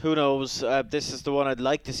knows? Who knows? This is the one I'd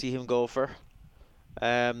like to see him go for.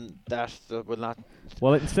 That will not.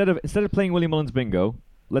 Well, instead of playing Willie Mullins bingo,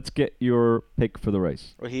 let's get your pick for the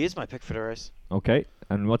race. Well, he is my pick for the race. Okay,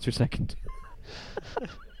 and what's your second?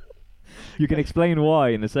 You can explain why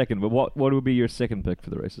in a second, but what would be your second pick for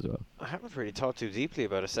the race as well? I haven't really thought too deeply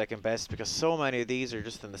about a second best because so many of these are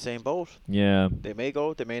just in the same boat. Yeah. They may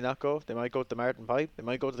go, they may not go. They might go to the Martin Pipe. They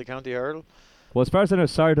might go to the County Hurdle. Well, as far as I know,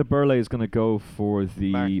 Sarda Burley is going to go for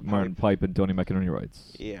the Martin Pipe and Donny McInerney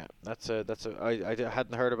rides. Yeah, I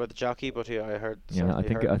hadn't heard about the jockey, but I heard. Yeah, I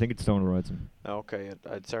think it's Stoner rides him. Okay,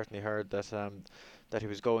 I'd certainly heard that that he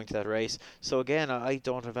was going to that race. So again, I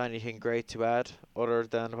don't have anything great to add other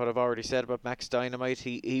than what I've already said about Max Dynamite.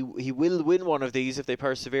 He will win one of these if they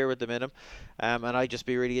persevere with them in him, and I'd just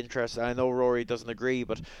be really interested. I know Rory doesn't agree,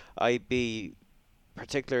 but I'd be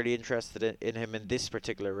particularly interested in him in this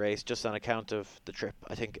particular race just on account of the trip.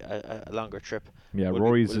 I think a longer trip. Yeah,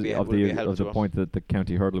 Rory's of the point that the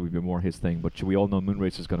County Hurdle would be more his thing, but we all know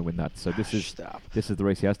Moonrace is going to win that. So this is the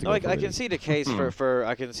race he has to go for. I can see the case for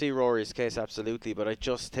I can see Rory's case absolutely, but I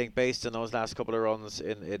just think based on those last couple of runs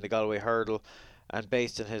in the Galway Hurdle and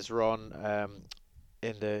based on his run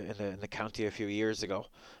in the county a few years ago,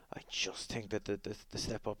 I just think that the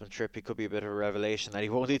step up and trip, he could be a bit of a revelation, and he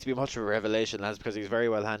won't need to be much of a revelation, lads, because he's very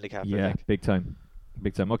well handicapped. Yeah, I think. big time.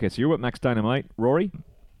 Okay, so you're with Max Dynamite, Rory.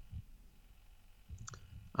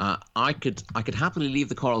 I could happily leave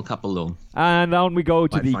the Coral Cup alone. And on we go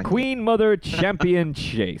to the Queen Mother Champion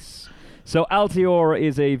Chase. So Altior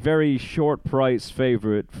is a very short price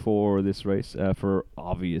favourite for this race for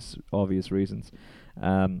obvious reasons.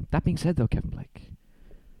 That being said, though, Kevin Blake,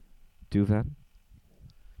 Duvan,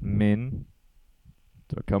 Min,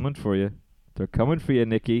 they're coming for you. They're coming for you,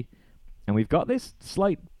 Nicky. And we've got this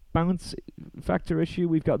slight bounce factor issue.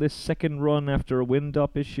 We've got this second run after a wind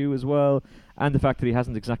up issue as well, and the fact that he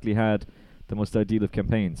hasn't exactly had the most ideal of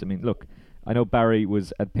campaigns. I mean, look, I know Barry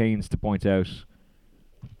was at pains to point out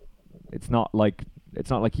it's not like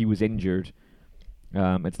he was injured.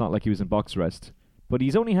 It's not like he was in box rest. But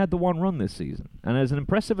he's only had the one run this season, and as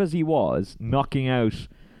impressive as he was, knocking out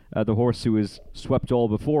the horse who has swept all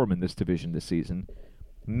before him in this division this season,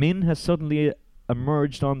 Min has suddenly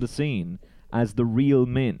emerged on the scene as the real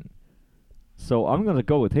Min. So I'm going to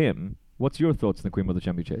go with him. What's your thoughts on the Queen Mother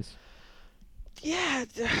Champion Chase? Yeah,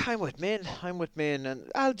 I'm with Min.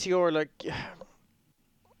 And Altior, like,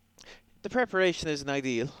 the preparation isn't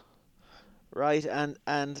ideal, right? And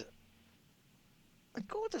I'm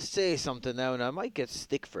going to say something now, and I might get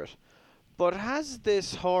stick for it, but has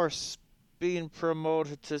this horse being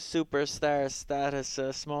promoted to superstar status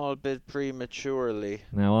a small bit prematurely?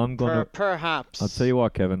 Now I'm gonna perhaps. I'll tell you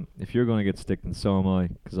what, Kevin. If you're going to get stick, then so am I,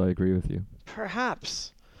 because I agree with you.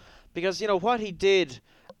 Perhaps, because what he did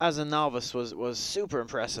as a novice was super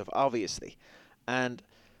impressive, obviously, but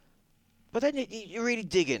then you really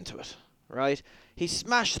dig into it, right? He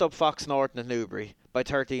smashed up Fox Norton and Newbury by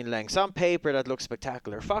 13 lengths. On paper, that looked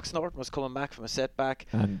spectacular. Fox Norton was coming back from a setback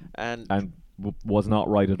and was not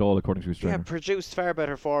right at all, according to his trainer. Yeah, produced far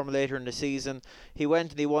better form later in the season. He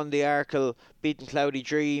went and he won the Arkle, beating Cloudy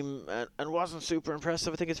Dream, and wasn't super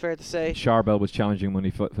impressive, I think it's fair to say. Charbel was challenging when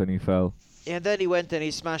he fell. Yeah, and then he went and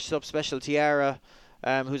he smashed up Special Tiara,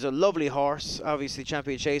 who's a lovely horse, obviously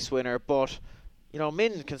champion chase winner, but,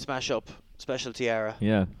 Min can smash up Special Tiara.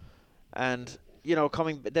 Yeah. And,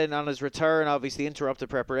 coming then on his return, obviously interrupted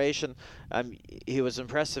preparation. He was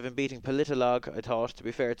impressive in beating Politolog, I thought, to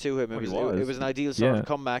be fair to him. It was an ideal sort of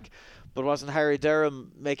comeback. But wasn't Harry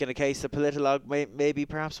Durham making a case that Politolog maybe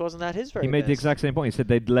perhaps wasn't at his very best? He made the exact same point. He said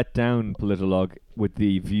they'd let down Politolog with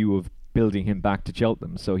the view of building him back to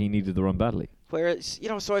Cheltenham, so he needed the run badly. Whereas,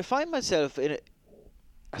 so I find myself in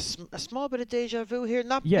a small bit of deja vu here,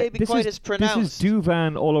 maybe quite as pronounced. This is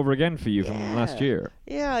Duvan all over again for you from last year.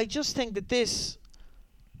 Yeah, I just think that this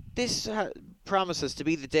promises to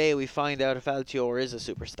be the day we find out if Altior is a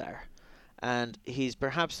superstar. And he's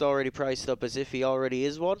perhaps already priced up as if he already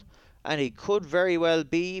is one, and he could very well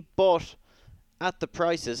be, but at the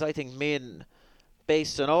prices, I think Min,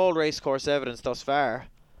 based on all racecourse evidence thus far,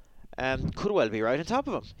 could well be right on top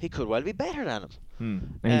of him. He could well be better than him.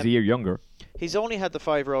 And he's a year younger. He's only had the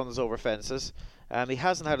 5 runs over fences. He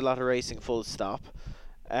hasn't had a lot of racing full stop.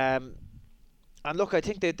 And look, I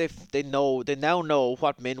think they now know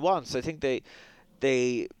what Min wants. I think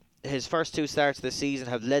his first 2 starts this season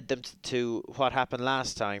have led them to what happened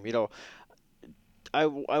last time. I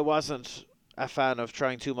wasn't a fan of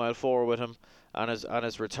trying 2 Mile 4 with him. On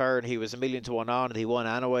his return, he was 1,000,000 to 1 on, and he won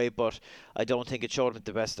anyway, but I don't think it showed him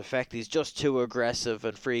the best effect. He's just too aggressive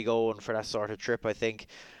and free going for that sort of trip, I think.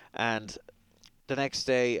 And the next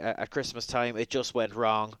day at Christmas time, it just went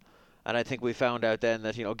wrong. And I think we found out then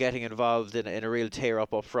that, getting involved in a real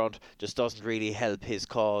tear-up front just doesn't really help his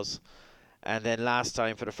cause. And then last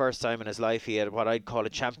time, for the first time in his life, he had what I'd call a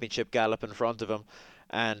championship gallop in front of him.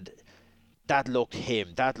 And that looked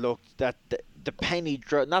him. That looked, the penny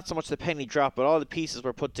drop, not so much the penny drop, but all the pieces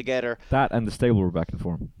were put together. That and the stable were back in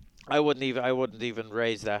form. I wouldn't even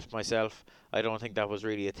raise that myself. I don't think that was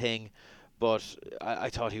really a thing. But I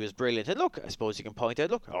thought he was brilliant. And look, I suppose you can point out,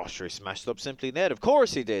 sure, he smashed up Simply Ned. Of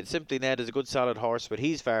course he did. Simply Ned is a good solid horse, but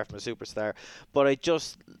he's far from a superstar. But I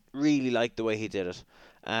just really liked the way he did it.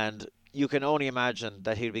 And you can only imagine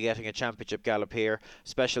that he'll be getting a championship gallop here.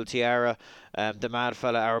 Special Tiara, the mad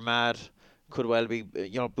fella, our mad, could well be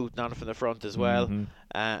booting on from the front as well,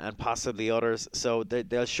 and possibly others. So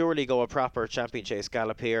they'll surely go a proper champion chase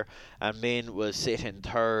gallop here, and Min will sit in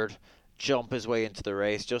third, jump his way into the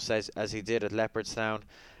race just as he did at Leopardstown,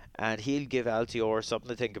 and he'll give Altior something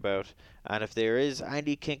to think about. And if there is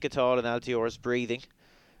any kink at all in Altior's breathing,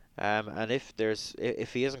 and if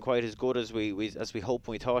he isn't quite as good as we hoped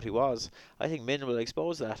and we thought he was, I think Min will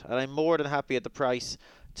expose that. And I'm more than happy at the price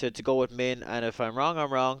to go with Min. And if I'm wrong,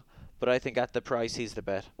 I'm wrong. But I think at the price, he's the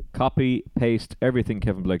bet. Copy, paste everything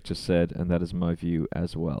Kevin Blake just said, and that is my view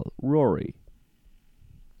as well. Rory.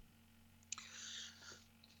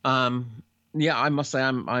 Yeah, I must say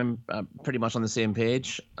I'm pretty much on the same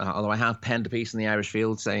page. Although I have penned a piece in the Irish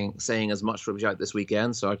Field saying as much for out this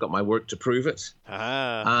weekend, so I've got my work to prove it.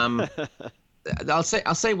 I'll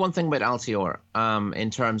say one thing about Altior in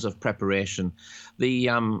terms of preparation. The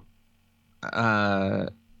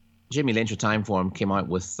Jimmy Lynch of Timeform came out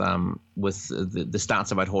with the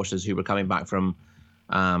stats about horses who were coming back from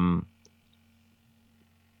a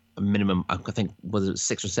minimum, I think, was it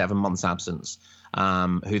 6 or 7 months absence,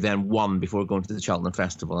 who then won before going to the Cheltenham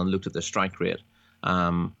Festival and looked at their strike rate,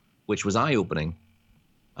 which was eye-opening.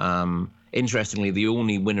 Interestingly, the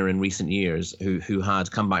only winner in recent years who had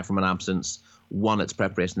come back from an absence, won its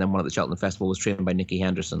preparation, then won at the Cheltenham Festival, was trained by Nicky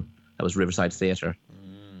Henderson. That was Riverside Theatre.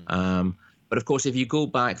 But of course, if you go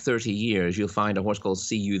back 30 years, you'll find a horse called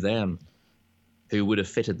See You Then, who would have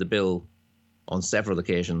fitted the bill on several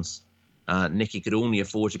occasions. Nicky could only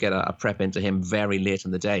afford to get a prep into him very late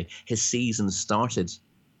in the day. His season started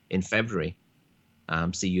in February.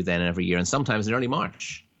 See You Then every year, and sometimes in early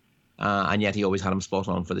March. And yet he always had him spot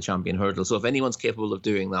on for the champion hurdle. So if anyone's capable of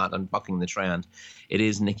doing that and bucking the trend, it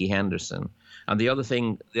is Nicky Henderson. And the other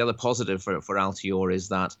positive for Altior is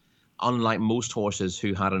that, unlike most horses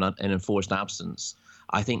who had an enforced absence,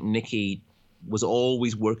 I think Nicky was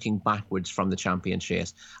always working backwards from the champion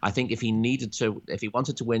chase. I think if he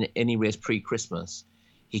wanted to win any race pre-Christmas,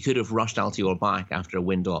 he could have rushed Altior back after a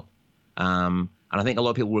wind up. And I think a lot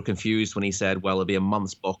of people were confused when he said, well, it'll be a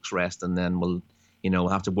month's box rest and then we'll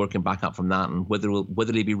have to work him back up from that. And whether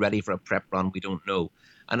he'll be ready for a prep run, we don't know.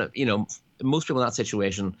 And, most people in that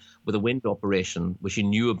situation with a wind operation, which he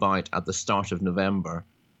knew about at the start of November,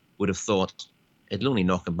 would have thought it'll only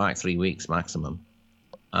knock him back 3 weeks maximum.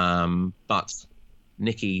 But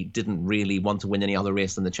Nicky didn't really want to win any other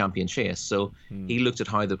race than the champion chase. So he looked at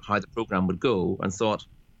how the program would go and thought,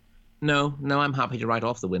 no, I'm happy to write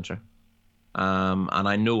off the winter. And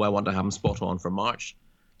I know I want to have him spot on for March,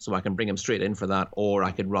 so I can bring him straight in for that, or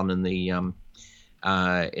I could run in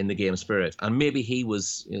the Game Spirit. And maybe he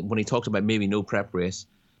was, when he talked about maybe no prep race,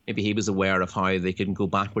 maybe he was aware of how they could go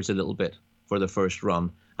backwards a little bit for the first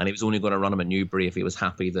run. And he was only going to run him at Newbury if he was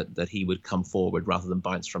happy that he would come forward rather than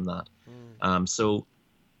bounce from that. So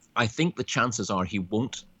I think the chances are he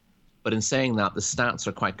won't. But in saying that, the stats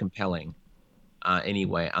are quite compelling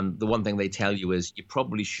anyway. And the one thing they tell you is you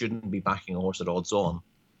probably shouldn't be backing a horse at odds on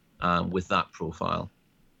with that profile.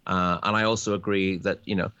 And I also agree that,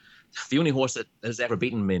 the only horse that has ever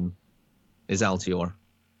beaten Min is Altior.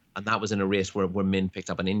 And that was in a race where Min picked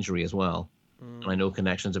up an injury as well. And I know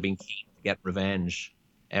connections have been keen to get revenge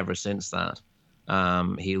ever since that.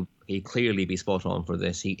 He'll clearly be spot on for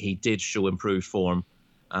this. He did show improved form,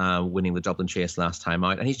 winning the Dublin Chase last time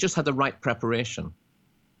out, and he's just had the right preparation,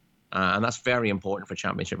 and that's very important for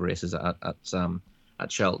championship races at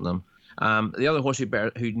Cheltenham. The other horse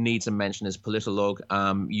who needs a mention is Politologue.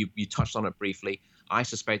 You touched on it briefly. I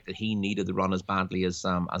suspect that he needed the run as badly as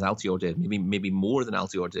Altior did, maybe more than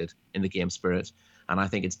Altior did in the Game Spirit, and I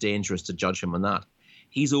think it's dangerous to judge him on that.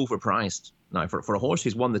 He's overpriced now for a horse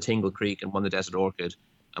who's won the Tingle Creek and won the Desert Orchid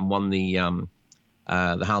and won the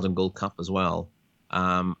Haldon Gold Cup as well.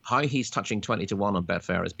 How he's touching 20-1 on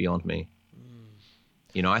Betfair is beyond me.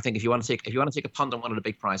 I think if you want to take a punt on one at a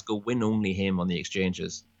big price, go win only him on the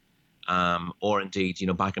exchanges, or indeed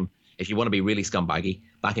back him. if you want to be really scumbaggy,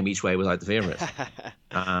 back him each way without the favourites.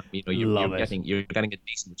 You're getting a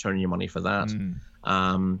decent return on your money for that.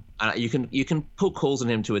 And you can poke holes in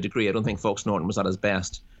him to a degree. I don't think Fox Norton was at his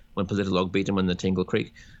best when Politilog beat him in the Tingle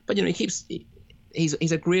Creek, but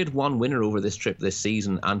he's a Grade 1 winner over this trip this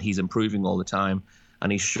season, and he's improving all the time.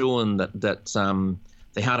 And he's shown that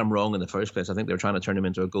they had him wrong in the first place. I think they were trying to turn him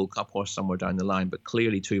into a Gold Cup horse somewhere down the line, but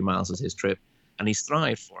clearly 2 miles is his trip, and he's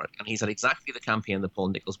thrived for it. And he's had exactly the campaign that Paul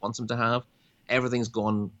Nicholls wants him to have. Everything's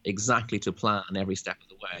gone exactly to plan every step of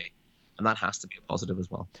the way, and that has to be a positive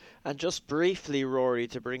as well. And just briefly, Rory,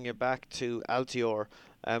 to bring you back to Altior,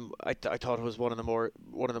 I thought it was one of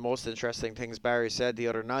the most interesting things Barry said the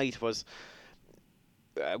other night was,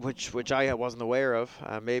 which I wasn't aware of.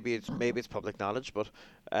 Maybe it's public knowledge, but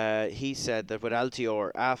he said that with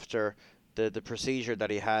Altior, after the procedure that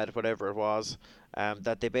he had, whatever it was,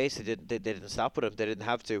 that they basically didn't stop with him. They didn't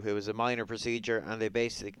have to. It was a minor procedure, and they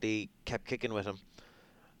basically kept kicking with him.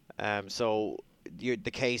 So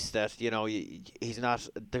the case that he's not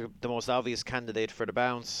the most obvious candidate for a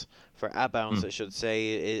bounce, I should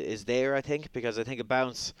say, is there. I think, because I think a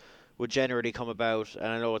bounce would generally come about, and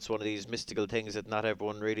I know it's one of these mystical things that not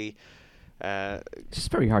everyone really. It's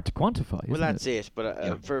just very hard to quantify. Well, that's it.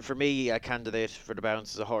 But for me, a candidate for the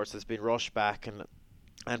bounce is a horse that's been rushed back and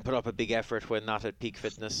put up a big effort when not at peak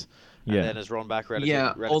fitness, and then has run back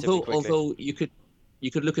relatively quickly. Although you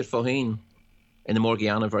could look at Faugheen in the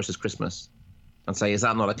Morgiana versus Christmas and say, is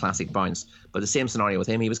that not a classic bounce? But the same scenario with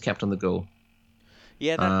him, he was kept on the go.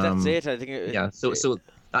 Yeah, that's it. I think. So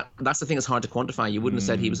that's the thing that's hard to quantify. You wouldn't have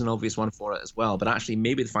said he was an obvious one for it as well, but actually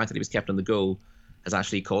maybe the fact that he was kept on the go has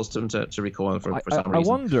actually caused him to recoil for some reason. I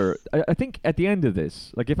wonder, I think at the end of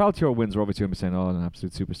this, like if Altior wins, we're obviously going to be saying, an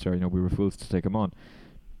absolute superstar, we were fools to take him on.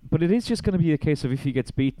 But it is just going to be a case of if he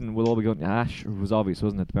gets beaten, we'll all be going, it was obvious,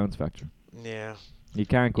 wasn't it, the bounce factor? Yeah. You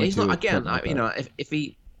can't go he's not, again, if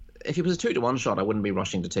he was a 2-to-1 shot, I wouldn't be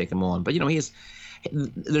rushing to take him on. But,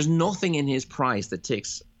 there's nothing in his price that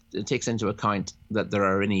takes into account that there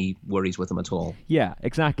are any worries with him at all. Yeah,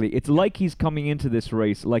 exactly. It's like he's coming into this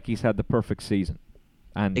race like he's had the perfect season.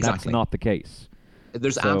 And that's not the case.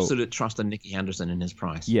 There's absolute trust in Nicky Henderson in his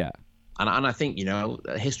price. Yeah. And I think,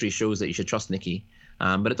 history shows that you should trust Nicky,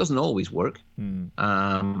 but it doesn't always work. And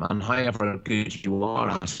however good you are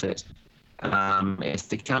at it, if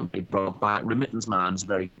they can't be brought back, Remittance Man's a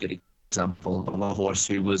very good example of a horse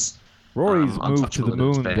who was Rory's moved to the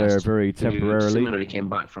moon there very temporarily. Similarly came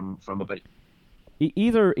back from about...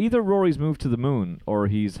 Either Rory's moved to the moon or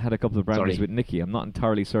he's had a couple of brandies with Nicky. I'm not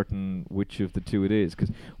entirely certain which of the two it is,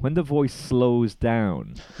 because when the voice slows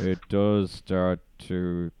down, it does start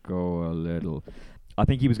to go a little. I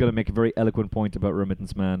think he was going to make a very eloquent point about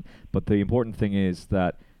Remittance Man, but the important thing is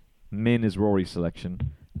that Min is Rory's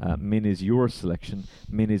selection. Min is your selection.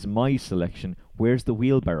 Min is my selection. Where's the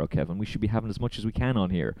wheelbarrow, Kevin? We should be having as much as we can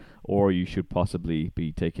on here, or you should possibly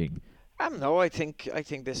be taking. No, I think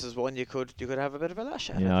this is one you could have a bit of a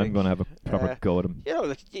lash at. Yeah, I'm going to have a proper go at him.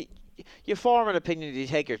 You form an opinion, you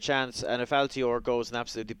take your chance, and if Altior goes and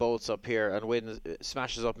absolutely bolts up here and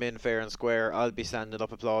smashes up Min fair and square, I'll be standing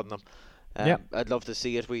up applauding them. I'd love to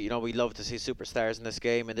see it. We love to see superstars in this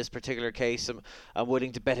game. In this particular case, I'm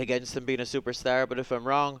willing to bet against them being a superstar. But if I'm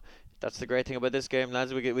wrong, that's the great thing about this game,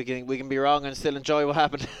 lads. We can be wrong and still enjoy what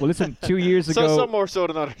happened. Well, listen, 2 years ago, some more so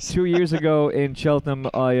than others. 2 years ago in Cheltenham,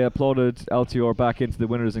 I applauded Altior back into the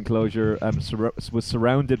winners' enclosure and was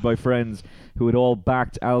surrounded by friends who had all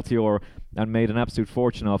backed Altior and made an absolute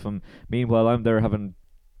fortune off him. Meanwhile, I'm there having,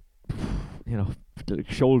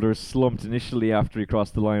 shoulders slumped initially after he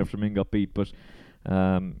crossed the line after Min got beat, but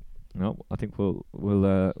no, I think we'll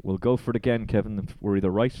go for it again, Kevin. If we're either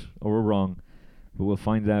right or we're wrong, but we'll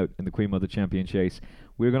find out in the Queen Mother Champion Chase.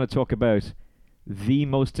 We're going to talk about the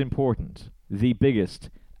most important, the biggest,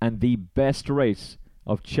 and the best race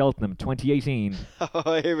of Cheltenham 2018.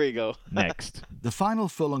 Oh, here we go. Next. The Final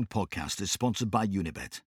Furlong podcast is sponsored by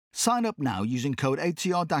Unibet. Sign up now using code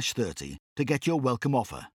ATR-30 to get your welcome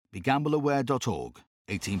offer. BeGambleAware.org.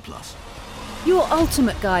 18+. Your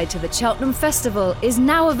ultimate guide to the Cheltenham Festival is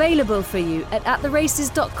now available for you at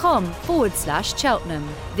atheraces.com/Cheltenham.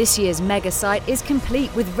 This year's mega site is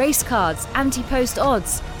complete with race cards, anti-post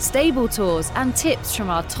odds, stable tours and tips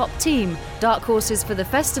from our top team, dark horses for the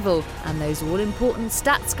festival and those all-important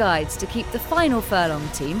stats guides to keep the Final Furlong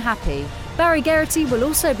team happy. Barry Geraghty will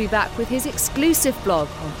also be back with his exclusive blog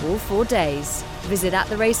on all 4 days. Visit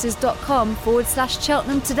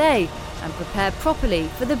atheraces.com/Cheltenham today and prepare properly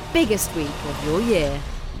for the biggest week of your year.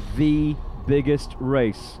 The biggest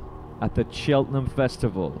race at the Cheltenham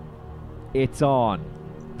Festival. It's on.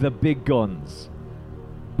 The big guns.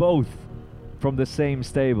 Both from the same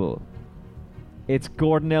stable. It's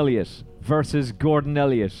Gordon Elliott versus Gordon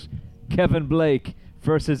Elliott. Kevin Blake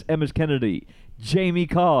versus Emmett Kennedy. Jamie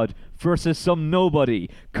Codd versus some nobody.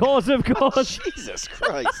 Cause of cause. Jesus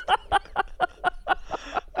Christ.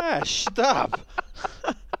 Stop.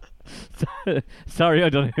 Sorry, I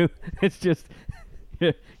don't know. It's just,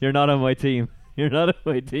 you're not on my team. You're not on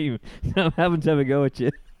my team. I'm having to have a go at you.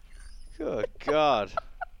 Good God.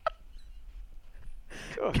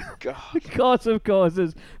 Good God. Cause of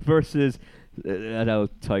causes versus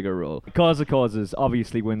Tiger Roll. Cause of causes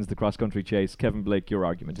obviously wins the cross-country chase. Kevin Blake, your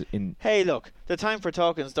argument in. Hey, look, the time for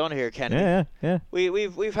talking's done here, Kennedy. Yeah.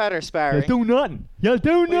 We've had our sparring. You'll do nothing. You'll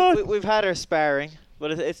do nothing. We've had our sparring,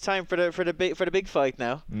 but it's time for the big fight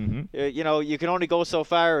now. Mm-hmm. You know, you can only go so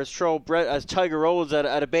far as throw as Tiger rolls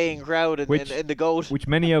at a baying crowd in the goat. Which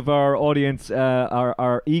many of our audience,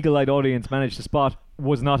 our eagle-eyed audience, managed to spot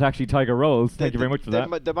was not actually Tiger Rolls. Thank you very much for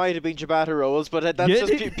that. There might have been ciabatta rolls, but that's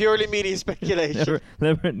just purely media speculation.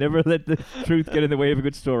 never let the truth get in the way of a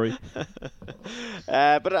good story.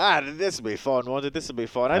 But this will be fun, won't it? This will be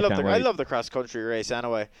fun. I love the cross-country race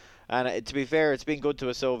anyway. And to be fair, it's been good to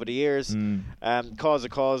us over the years. Cause of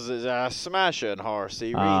Cause is a smashing horse.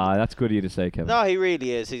 That's good of you to say, Kevin. No, he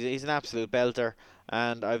really is. He's an absolute belter,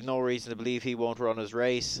 and I've no reason to believe he won't run his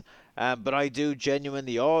race. But I do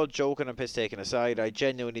genuinely, all joking and piss taking aside, I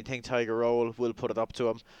genuinely think Tiger Roll will put it up to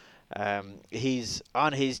him. He's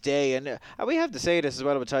on his day, and we have to say this as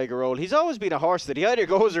well about Tiger Roll. He's always been a horse that he either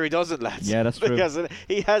goes or he doesn't, lads. Yeah, that's true. Because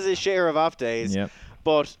he has his share of off days. Yep.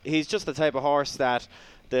 But he's just the type of horse that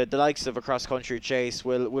the likes of a cross-country chase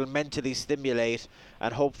will mentally stimulate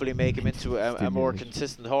and hopefully make him into a more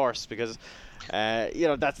consistent horse, because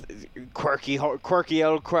that's quirky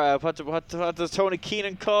old what does Tony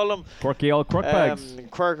Keenan call them? Quirky old quirk bags.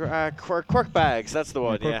 Quirk bags, that's the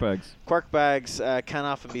one. Quirk bags. Quirk bags can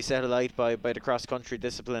often be set alight by the cross-country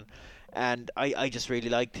discipline, and I just really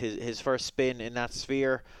liked his first spin in that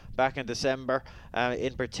sphere back in December.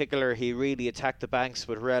 In particular, he really attacked the banks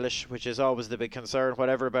with relish, which is always the big concern.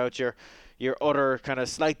 Whatever about your other kind of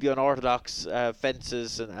slightly unorthodox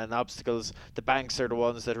fences and obstacles, the banks are the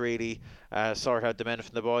ones that really sort out the men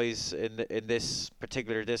from the boys in this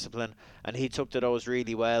particular discipline. And he took to those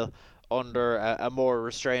really well under a more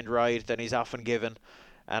restrained ride than he's often given.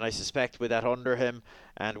 And I suspect with that under him,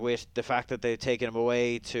 and with the fact that they've taken him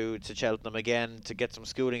away to Cheltenham again to get some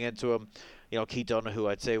schooling into him, Keith Donoghue,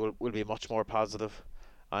 I'd say, will be much more positive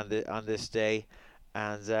on this day.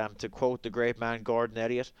 And to quote the great man Gordon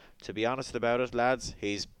Elliott, to be honest about it, lads,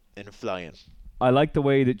 he's in flying. I like the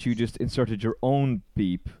way that you just inserted your own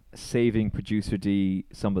beep, saving producer D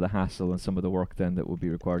some of the hassle and some of the work then that will be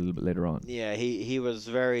required a little bit later on. Yeah, he was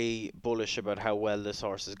very bullish about how well this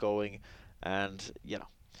horse is going, and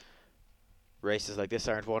races like this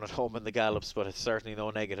aren't won at home in the Gallops, but it's certainly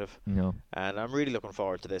no negative. No. And I'm really looking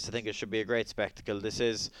forward to this. I think it should be a great spectacle. This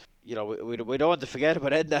is, we don't want to forget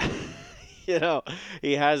about Edna.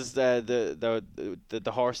 He has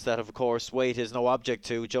the horse that, of course, weight is no object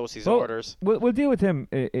to Josie's orders. We'll deal with him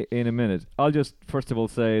in a minute. I'll just first of all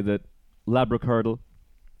say that Ladbroke Hurdle,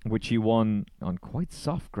 which he won on quite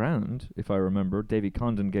soft ground, if I remember. Davy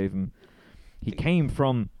Condon gave him. He came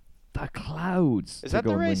from the clouds. Is that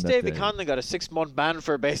the race Davy Condon got a 6-month ban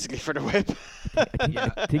for, basically, for the whip?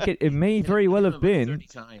 I think it may very well have been.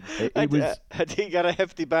 I think he got a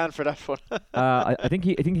hefty ban for that one. I think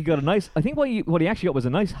he got a nice. I think what he actually got was a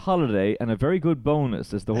nice holiday and a very good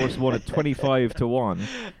bonus, as the horse won at 25-1.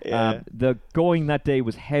 Yeah. The going that day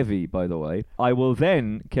was heavy, by the way. I will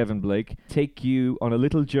then, Kevin Blake, take you on a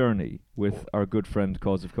little journey with our good friend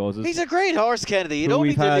Cause of Causes. He's a great horse, Kennedy. You don't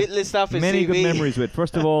need to list off his many CV. good memories with.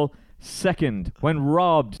 First of all, second, when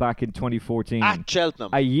robbed back in 2014 at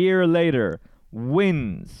Cheltenham, a year later,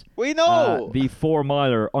 wins. We know the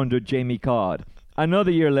 4-miler under Jamie Codd.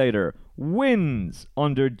 Another year later, wins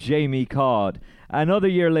under Jamie Codd. Another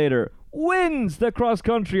year later, wins the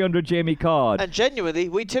cross-country under Jamie Codd. And genuinely,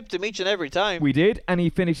 we tipped him each and every time. We did, and he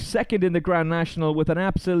finished second in the Grand National with an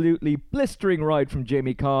absolutely blistering ride from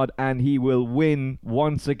Jamie Codd, and he will win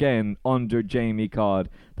once again under Jamie Codd.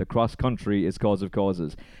 The cross-country is Cause of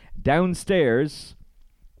Causes. Downstairs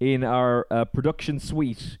in our production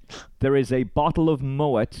suite, there is a bottle of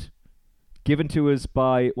Moet given to us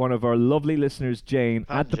by one of our lovely listeners, Jane,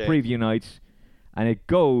 at the preview night, and it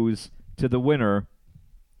goes to the winner,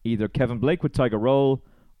 either Kevin Blake with Tiger Roll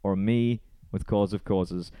or me with Cause of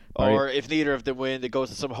Causes. Or if neither of them win, it goes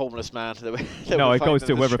to some homeless man. No, it goes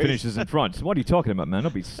to whoever finishes in front. What are you talking about, man?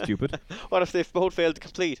 Don't be stupid. What if they both fail to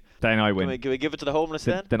complete? Then I win. Can we give it to the homeless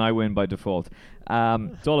then? Then I win by default.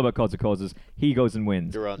 It's all about Cause of Causes. He goes and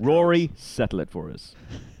wins. Rory, drugs. Settle it for us.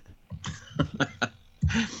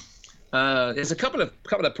 There's a couple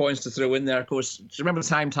of points to throw in there. Of course, do you remember the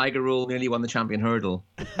time Tiger Roll nearly won the champion hurdle?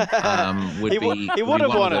 He would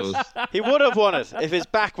have won it. He would have won it if his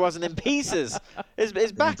back wasn't in pieces.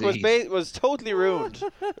 His back was totally ruined.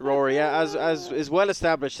 Rory, as is well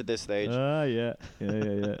established at this stage. Yeah.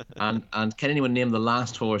 And can anyone name the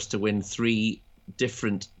last horse to win 3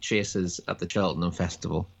 different chases at the Cheltenham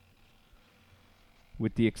Festival?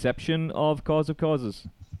 With the exception of Cause of Causes.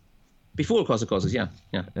 Before Cause of Causes, yeah.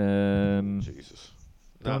 Jesus.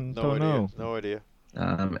 No idea.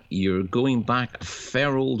 You're going back a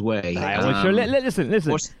fair old way. Well, sure. Listen.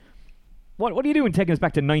 What are you doing taking us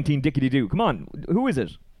back to 19 Dickety Doo? Come on, who is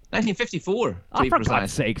it? 1954. For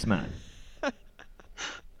God's sakes, man.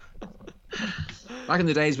 Back in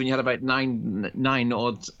the days when you had about nine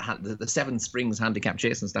odd, the 7 Springs handicap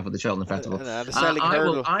chase and stuff at the Cheltenham Festival. The selling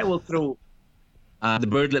hurdle. I will throw the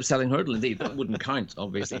Birdlip selling hurdle. Indeed, that wouldn't count,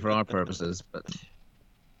 obviously, for our purposes. But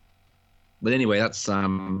anyway, that's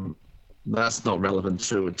not relevant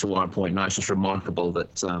to our point. Now it's just remarkable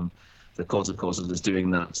that the Cause of Causes is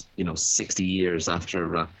doing that, 60 years after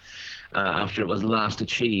it was last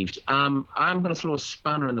achieved. I'm going to throw a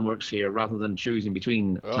spanner in the works here rather than choosing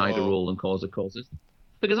between Tiger Roll and Cause of Causes,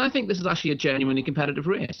 because I think this is actually a genuinely competitive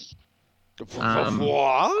race.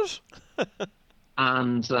 What?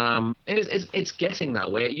 And it's getting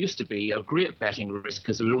that way. It used to be a great betting race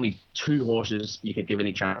because there were only 2 horses you could give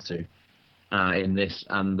any chance to in this,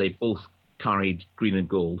 and they both carried green and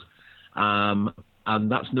gold.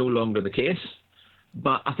 And that's no longer the case.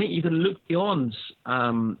 But I think you can look beyond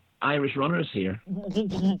Irish runners here.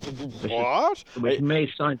 What? Which may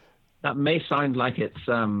sound like it's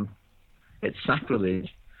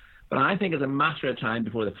sacrilege. But I think it's a matter of time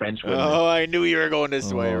before the French win. Oh, I knew you were going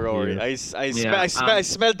this way, Rory. Yeah. I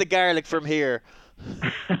smelled the garlic from here.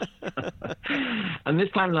 And this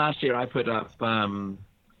time last year, I put up Bushel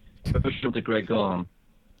de Gregon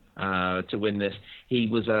to win this. He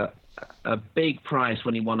was a big price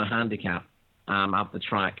when he won a handicap at the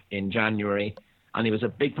track in January, and he was a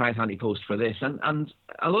big price anti-post for this. And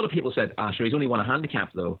a lot of people said, sure, he's only won a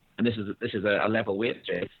handicap though, and this is a level weight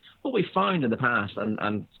chase. What we found in the past,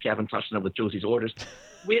 and Kevin touched on it with Josie's orders,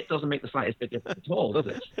 weight doesn't make the slightest bit difference at all, does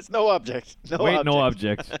it? It's no object. No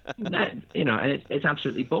object. And it's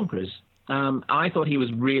absolutely bonkers. I thought he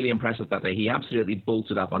was really impressive that day. He absolutely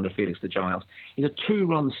bolted up under Felix de Giles. He's a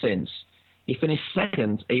 2-run since. He finished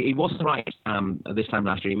second. He wasn't right this time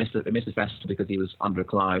last year. He missed the festival because he was under a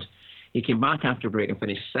cloud. He came back after a break and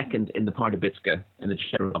finished second in the Pardubitska in the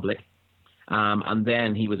Czech Republic. And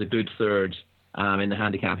then he was a good third in the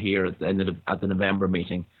handicap here at the November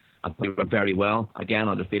meeting. I thought he went very well, again,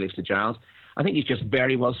 under Felix de Giles. I think he's just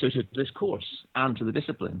very well suited to this course and to the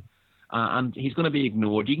discipline. And he's going to be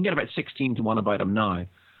ignored. You can get about 16 to 1 about him now.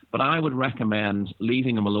 But I would recommend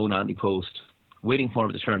leaving him alone anti-post, waiting for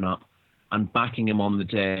him to turn up, and backing him on the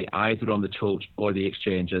day, either on the tote or the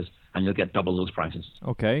exchanges, and you'll get double those prices.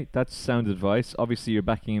 Okay, that's sound advice. Obviously, you're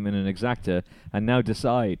backing him in an exacta, and now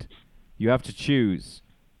decide. You have to choose.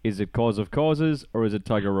 Is it Cause of Causes or is it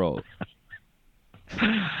Tiger Roll?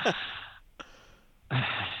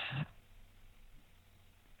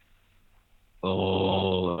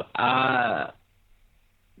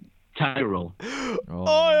 Tiger Roll.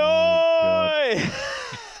 Oi!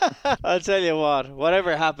 I'll tell you what.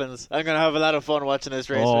 Whatever happens, I'm going to have a lot of fun watching this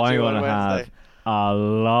race with you on Wednesday. A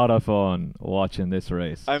lot of fun watching this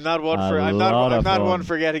race. I'm not one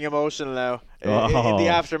for getting emotional now in the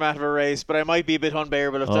aftermath of a race, but I might be a bit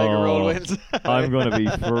unbearable if Tiger Roll wins. I'm going to be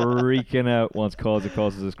freaking out once Cause of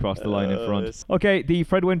Causes has crossed the line in front. Okay, the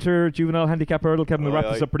Fred Winter Juvenile Handicap Hurdle. Kevin, we'll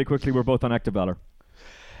wrap this up pretty quickly. We're both on Active Valor.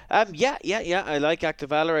 Yeah. I like Active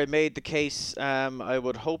Valor. I made the case, I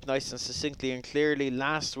would hope, nice and succinctly and clearly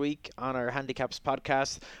last week on our Handicaps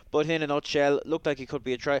podcast. But in a nutshell, looked like it could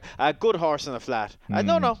be a good horse on the flat.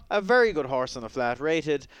 A very good horse on the flat.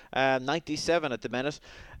 Rated 97 at the minute.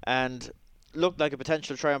 And looked like a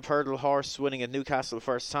potential Triumph Hurdle horse winning at Newcastle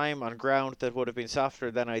first time on ground that would have been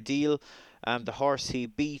softer than ideal. The horse he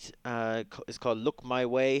beat is called Look My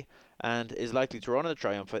Way, and is likely to run in the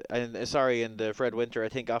Triumph, in the Fred Winter, I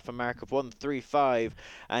think, off a mark of 1:35,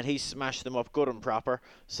 and he smashed them up good and proper.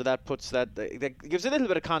 So that gives a little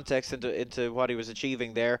bit of context into what he was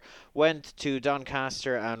achieving there. Went to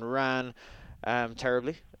Doncaster and ran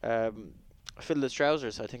terribly. Filled his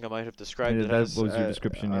trousers, I think I might have described it as. What was your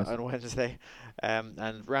description, yes. On Wednesday,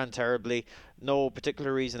 and ran terribly. No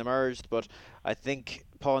particular reason emerged, but I think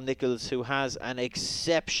Paul Nicholls, who has an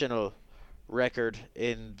exceptional record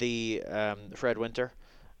in the Fred Winter,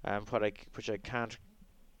 which I can't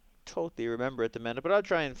totally remember at the minute, but I'll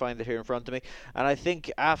try and find it here in front of me. And I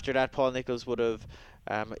think after that, Paul Nicholls would have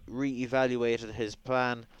re-evaluated his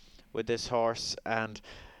plan with this horse and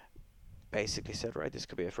basically said, right, this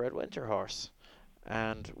could be a Fred Winter horse,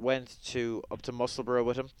 and went up to Musselburgh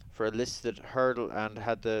with him for a listed hurdle and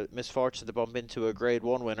had the misfortune to bump into a Grade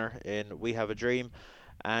 1 winner in We Have a Dream,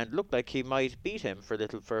 and looked like he might beat him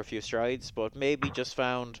for a few strides, but maybe just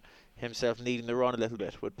found himself needing the run a little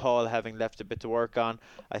bit, with Paul having left a bit to work on.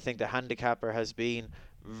 I think the handicapper has been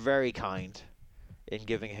very kind in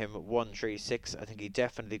giving him 136. I think he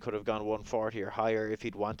definitely could have gone 140 or higher if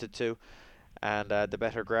he'd wanted to. And the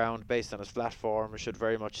better ground, based on his flat form, should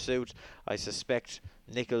very much suit. I suspect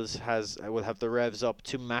Nicholls will have the revs up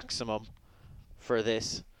to maximum for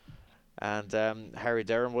this. And Harry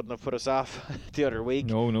Durham wouldn't have put us off the other week.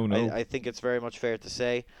 No. I think it's very much fair to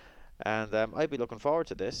say. And I'd be looking forward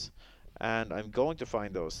to this. And I'm going to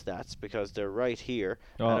find those stats because they're right here.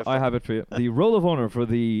 I have it for you. The roll of honour for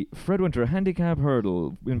the Fred Winter Handicap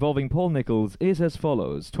Hurdle involving Paul Nicholls is as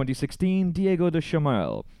follows. 2016, Diego de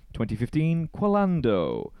Chamel. 2015,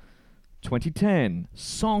 Quilando. 2010,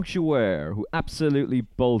 Sanctuaire, who absolutely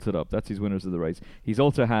bolted up. That's his winners of the race. He's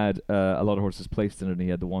also had a lot of horses placed in it, and he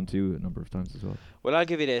had the 1-2 a number of times as well. Well, I'll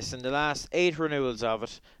give you this. In the last 8 renewals of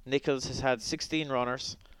it, Nicholls has had 16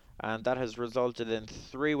 runners, and that has resulted in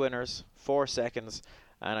 3 winners, 4 seconds,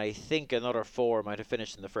 and I think another 4 might have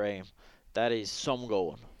finished in the frame. That is some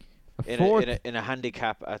going. In a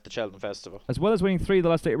handicap at the Cheltenham Festival. As well as winning 3 of the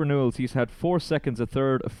last 8 renewals, he's had 4 seconds, a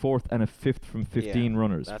third, a fourth, and a fifth from 15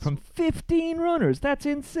 runners. From 15 runners, that's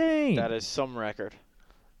insane. That is some record.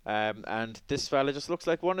 And this fella just looks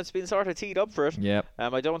like one that's been sort of teed up for it. Yep.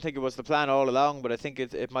 I don't think it was the plan all along, but I think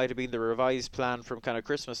it might have been the revised plan from kind of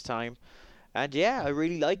Christmas time. And yeah, I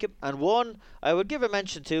really like him. And one I would give a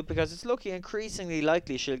mention to, because it's looking increasingly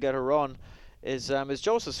likely she'll get a run, is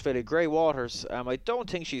Joseph's filly, Grey Waters. I don't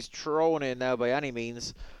think she's thrown in now by any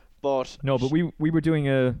means, but... No, but we were doing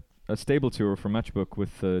a stable tour for Matchbook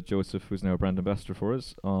with Joseph, who's now a brand ambassador for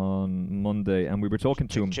us, on Monday, and we were talking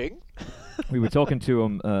to him. We were talking to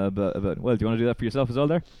him about... Well, do you want to do that for yourself as well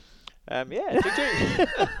there? Yeah, ching.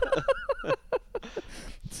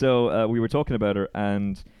 So we were talking about her,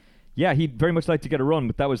 and... Yeah, he'd very much like to get a run,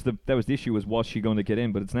 but that was the issue, was she going to get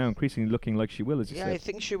in? But it's now increasingly looking like she will, as you said. Yeah, I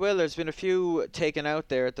think she will. There's been a few taken out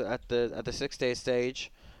there at the 6-day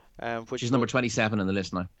stage. She's number 27 in the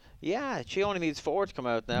list now. Yeah, she only needs 4 to come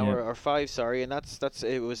out now, or 5, sorry, and that's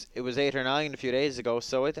it was 8 or 9 a few days ago.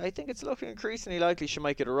 So I think it's looking increasingly likely she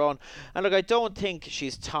might get a run. And look, I don't think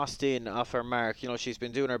she's tossed in off her mark. You know, she's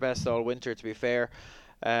been doing her best all winter, to be fair.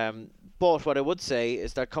 But what I would say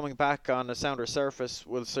is that coming back on a sounder surface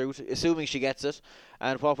will suit, assuming she gets it.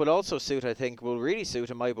 And what will also suit, I think, will really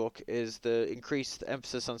suit in my book, is the increased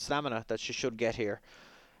emphasis on stamina that she should get here.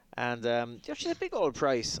 And she's a big old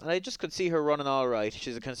price, and I just could see her running all right.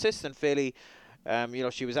 She's a consistent filly.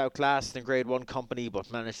 She was outclassed in Grade 1 company,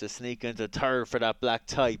 but managed to sneak into third for that black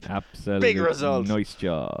type. Absolutely. Big result. Nice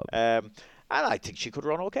job. And I think she could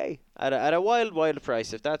run okay at a wild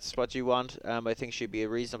price. If that's what you want, I think she'd be a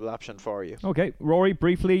reasonable option for you. Okay, Rory,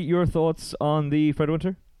 briefly, your thoughts on the Fred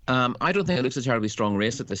Winter? I don't think it looks a terribly strong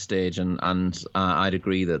race at this stage, and I'd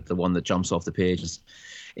agree that the one that jumps off the page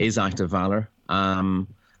is Active Valor.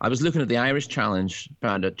 I was looking at the Irish Challenge,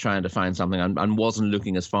 trying to find something, and wasn't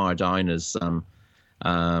looking as far down as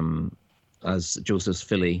Joseph's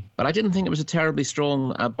filly, but I didn't think it was a terribly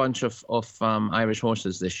strong bunch of Irish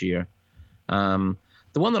horses this year.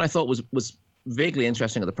 The one that I thought was vaguely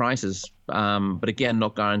interesting at the prices, but again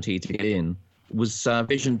not guaranteed to get in, was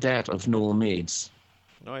Vision Debt of Noel Meads.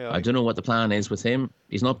 Oh, yeah. I don't know what the plan is with him.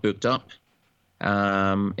 He's not booked up.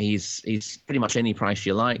 He's pretty much any price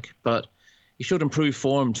you like, but he showed improved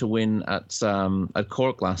form to win at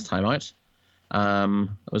Cork last time out.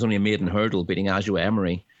 It was only a maiden hurdle, beating Azua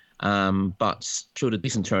Emery, but showed a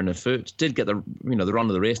decent turn of foot. Did get the run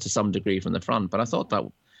of the race to some degree from the front, but I thought that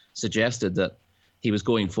suggested that he was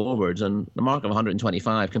going forwards, and the mark of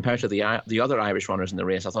 125 compared to the other Irish runners in the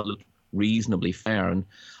race, I thought looked reasonably fair, and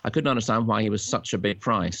I couldn't understand why he was such a big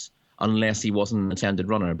price unless he wasn't an intended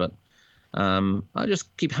runner. But I'll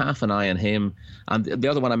just keep half an eye on him. And the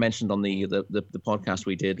other one I mentioned on the podcast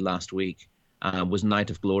we did last week was Night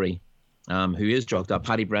of Glory, who is jogged up.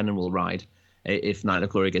 Paddy Brennan will ride if Night of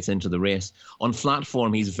Glory gets into the race. On flat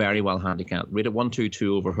form, he's very well handicapped, rated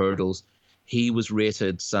 122 over hurdles. He was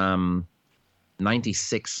rated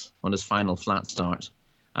 96 on his final flat start.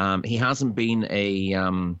 He hasn't been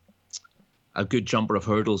a good jumper of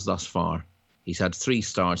hurdles thus far. He's had 3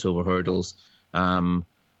 starts over hurdles,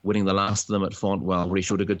 winning the last of them at Fontwell, where he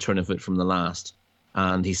showed a good turn of foot from the last.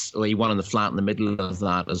 and he won on the flat in the middle of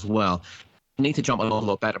that as well. Need to jump a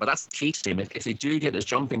lot better, but that's the key to him. If they do get his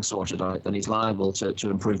jumping sorted out, then he's liable to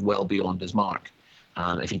improve well beyond his mark.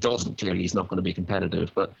 And if he doesn't, clearly he's not going to be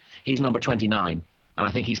competitive. But he's number 29, and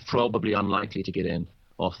I think he's probably unlikely to get in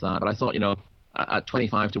off that. But I thought, at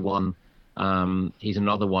 25 to 1, he's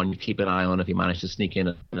another one you keep an eye on if he manages to sneak in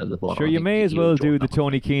at the bottom. Sure, you may as well do the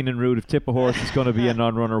Tony Keenan route. If tip a horse is going to be a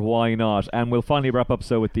non-runner, why not? And we'll finally wrap up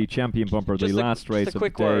with the champion bumper, the last race of the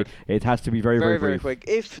day. Word. It has to be very, very, very brief. Quick.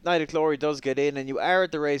 If Night of Glory does get in and you are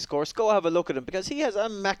at the race course, go have a look at him, because he has a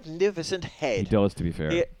magnificent head. He does, to be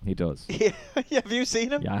fair. He does. Have you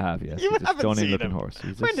seen him? Yeah, I have, yes. You haven't stunning seen looking him. horse.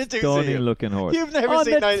 He's when a did you see him? stunning looking horse. You've never on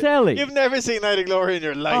seen the telly. You've never seen Night of Glory in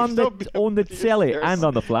your life. On the telly and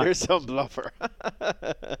on the flat. You're some bluffer.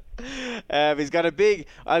 He's got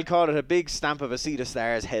I'll call it a big stamp of a Sea of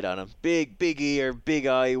Stars head on him. Big ear, big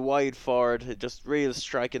eye, wide forward, just real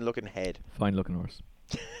striking looking head. Fine looking horse.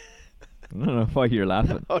 I don't know why you're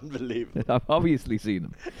laughing. Unbelievable. I've obviously seen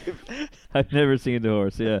him. I've never seen the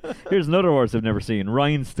horse, yeah. Here's another horse I've never seen,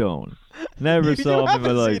 Rhinestone. Never saw him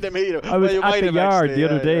in my life. I was at the yard the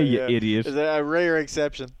other day, you idiot. Is a rare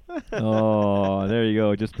exception. Oh, there you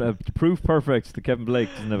go. Just proof perfect that Kevin Blake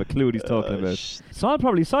doesn't have a clue what he's talking about. So I'll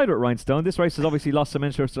probably side with Rhinestone. This race has obviously lost some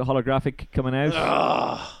interest to Holographic coming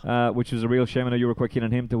out, which was a real shame. I know you were quite keen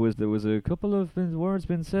on him. There was a couple of words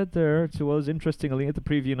being said there to us, interestingly, at the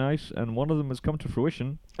preview night, and one of them has come to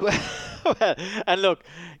fruition. Well, and look,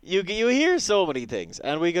 you hear so many things,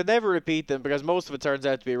 and we could never repeat them because most of it turns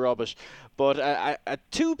out to be rubbish. But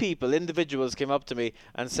two individuals came up to me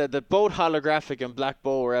and said that both Holographic and Black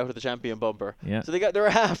Bow were out of the champion bumper. Yeah. So they were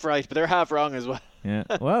half right, but they're half wrong as well. Yeah.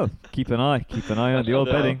 Well, keep an eye on the old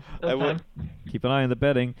betting. I would. Keep an eye on the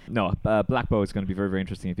betting. No, Black Bow is going to be very, very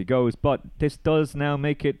interesting if he goes. But this does now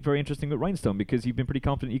make it very interesting with Rhinestone, because you've been pretty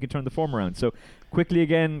confident you can turn the form around. So quickly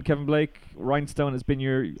again, Kevin Blake, Rhinestone has been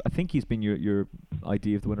your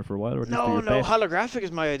idea of the winner for a while, or at least your bet. Holographic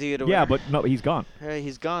is my idea of the winner. Yeah, but no, he's gone.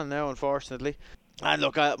 He's gone now, unfortunately. And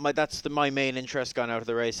look, that's my main interest gone out of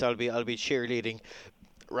the race. I'll be cheerleading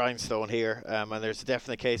Rhinestone here, and there's a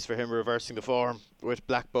definite case for him reversing the form with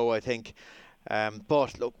Black Bow, I think.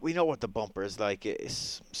 But look, we know what the bumper is like.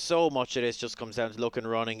 It's so much of this just comes down to luck and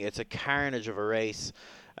running. It's a carnage of a race.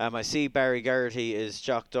 I see Barry Garrity is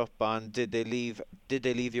jocked up on did they leave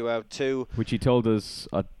you out too, which he told us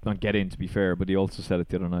not get in, to be fair, but he also said it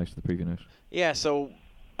the other night, the preview night. Yeah, so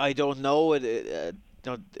I don't know. The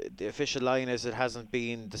official line is it hasn't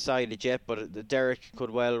been decided yet, but Derek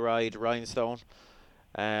could well ride Rhinestone.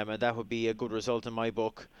 And that would be a good result in my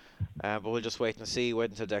book. But we'll just wait and see. Wait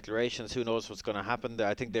until declarations. Who knows what's going to happen?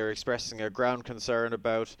 I think they're expressing a ground concern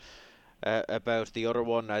about the other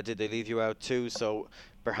one. Did they leave you out too? So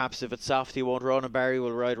perhaps if it's soft, he won't run, and Barry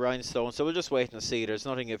will ride Rhinestone. So we'll just wait and see. There's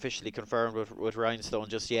nothing officially confirmed with Rhinestone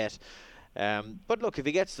just yet. But look, if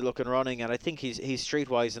he gets to look and running, and I think he's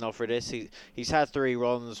streetwise enough for this. He's had 3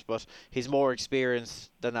 runs, but he's more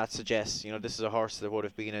experienced than that suggests. This is a horse that would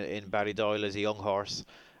have been in Ballydoyle as a young horse,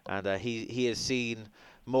 and he has seen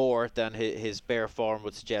more than his bare form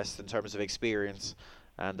would suggest in terms of experience.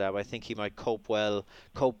 And I think he might cope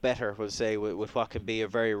better, we'll say, with what can be a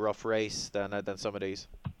very rough race than some of these.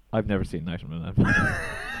 I've never seen Nightman. Of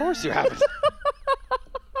course you haven't.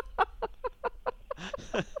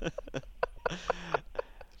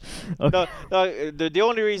 No, the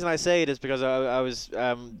only reason I say it is because I was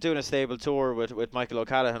doing a stable tour with Michael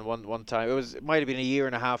O'Callaghan one time. It might have been a year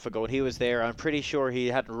and a half ago, and he was there. I'm pretty sure he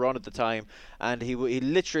hadn't run at the time, and he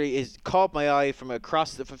literally caught my eye from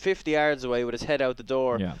 50 yards away with his head out the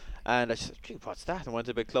door. Yeah. And I said, "Gee, what's that?" And went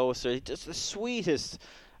a bit closer. Just the sweetest,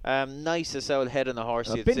 nicest old head on the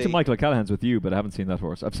horse. I've been to Michael O'Callaghan's with you, but I haven't seen that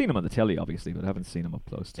horse. I've seen him on the telly, obviously, but I haven't seen him up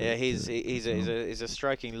close. He's a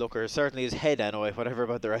striking looker. Certainly his head, anyway. Whatever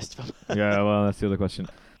about the rest of him. Yeah, well, that's the other question.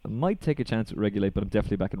 I might take a chance at Regulate, but I'm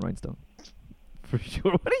definitely back in Rhinestone. For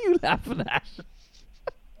sure. What are you laughing at?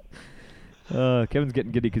 Kevin's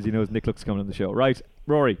getting giddy because he knows Nick Luck's coming on the show. Right,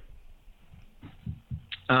 Rory.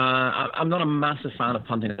 I'm not a massive fan of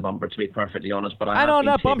punting the bumper, to be perfectly honest, but I and on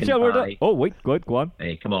that bombshell, we're done. Oh, wait, go on.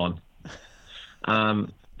 Hey, come on.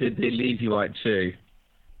 Did they leave you out too?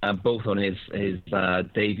 Both on his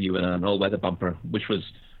debut in an all-weather bumper, which was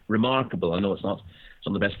remarkable. I know it's not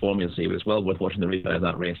some of the best form you'll see, but it's well worth watching the replay of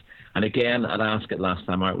that race. And again, I'd ask it last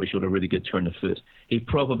time out, we showed a really good turn of foot. He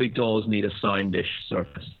probably does need a soundish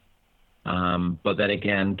surface. But then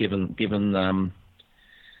again, given the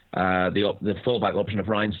fallback option of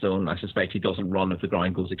Rhinestone, I suspect he doesn't run if the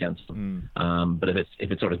ground goes against him. But if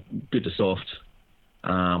it's sort of good to soft,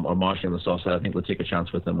 or marshalling the soft side, I think we'll take a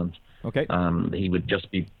chance with him, and Okay. He would just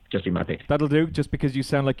be my pick. That'll do, just because you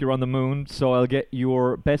sound like you're on the moon. So I'll get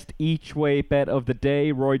your best each way bet of the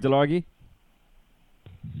day, Roy Delargy.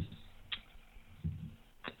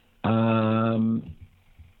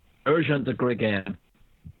 Urgent the Grigan.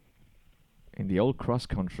 In the old cross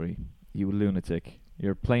country, you lunatic.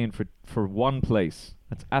 You're playing for one place.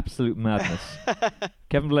 That's absolute madness.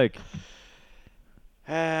 Kevin Blake.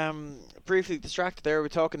 Briefly distracted there. We're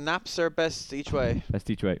talking naps or best each way? Best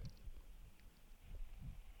each way.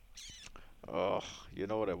 Oh, you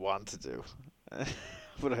know what I want to do.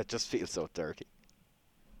 But I just feel so dirty.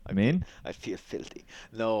 I mean? I feel filthy.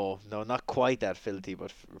 No, not quite that filthy,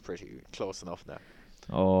 but pretty close enough now.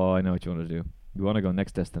 Oh, I know what you want to do. You want to go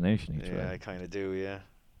next destination each way. Yeah, I kind of do, yeah.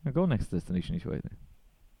 I'll go next destination each way then.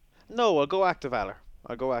 No, I'll go Active Valor.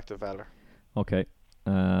 Okay.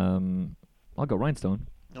 I'll go Rhinestone.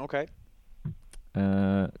 Okay.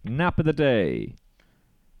 Nap of the day.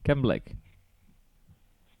 Kevin Blake.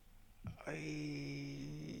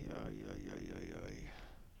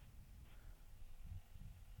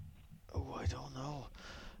 Oh, I don't know.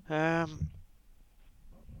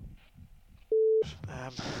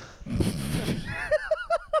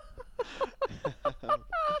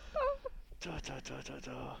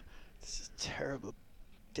 This is terrible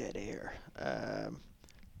dead air.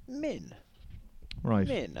 Min. Right.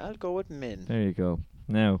 Min. I'll go with Min. There you go.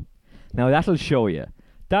 Now that'll show you.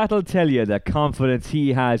 That'll tell you the confidence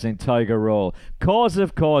he has in Tiger Roll. Cause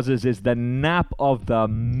of causes is the nap of the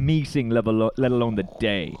meeting, let alone the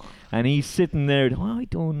day. And he's sitting there, I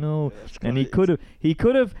don't know. And he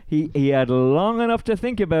had long enough to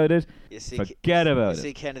think about it. Forget about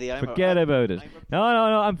it. Kennedy, Forget about it. No,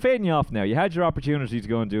 I'm fading you off now. You had your opportunity to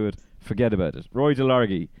go and do it. Forget about it. Roy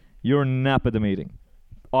Delargy, your nap of the meeting.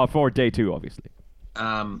 For day 2, obviously.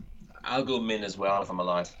 I'll go Min as well if I'm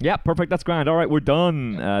allowed. Yeah, perfect. That's grand. All right, we're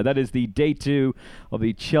done. That is the day 2 of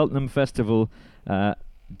the Cheltenham Festival.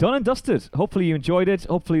 Done and dusted. Hopefully you enjoyed it.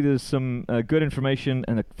 Hopefully there's some good information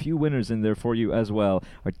and a few winners in there for you as well.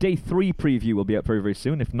 Our day 3 preview will be out very, very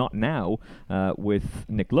soon, if not now, with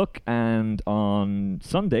Nick Luck. And on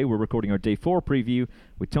Sunday, we're recording our day 4 preview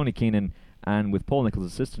with Tony Keenan and with Paul Nicholls'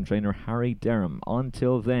 assistant trainer, Harry Derham.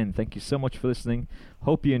 Until then, thank you so much for listening.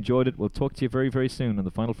 Hope you enjoyed it. We'll talk to you very, very soon on the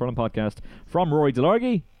Final Furlong podcast. From Roy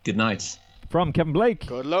Delargy. Good night. From Kevin Blake.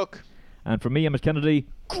 Good luck. And from me, Emmett Kennedy.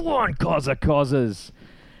 Go on, causes.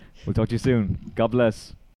 We'll talk to you soon. God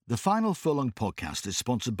bless. The Final Furlong podcast is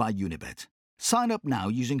sponsored by Unibet. Sign up now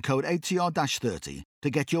using code ATR-30 to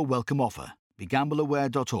get your welcome offer.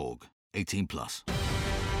 BeGambleAware.org. 18+.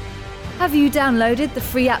 Have you downloaded the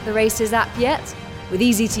free At The Races app yet? With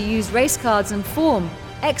easy-to-use race cards and form,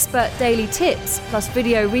 expert daily tips, plus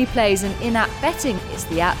video replays and in-app betting, it's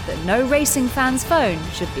the app that no racing fan's phone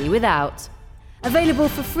should be without. Available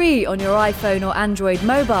for free on your iPhone or Android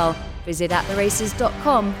mobile. Visit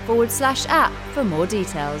attheraces.com/app for more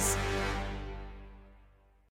details.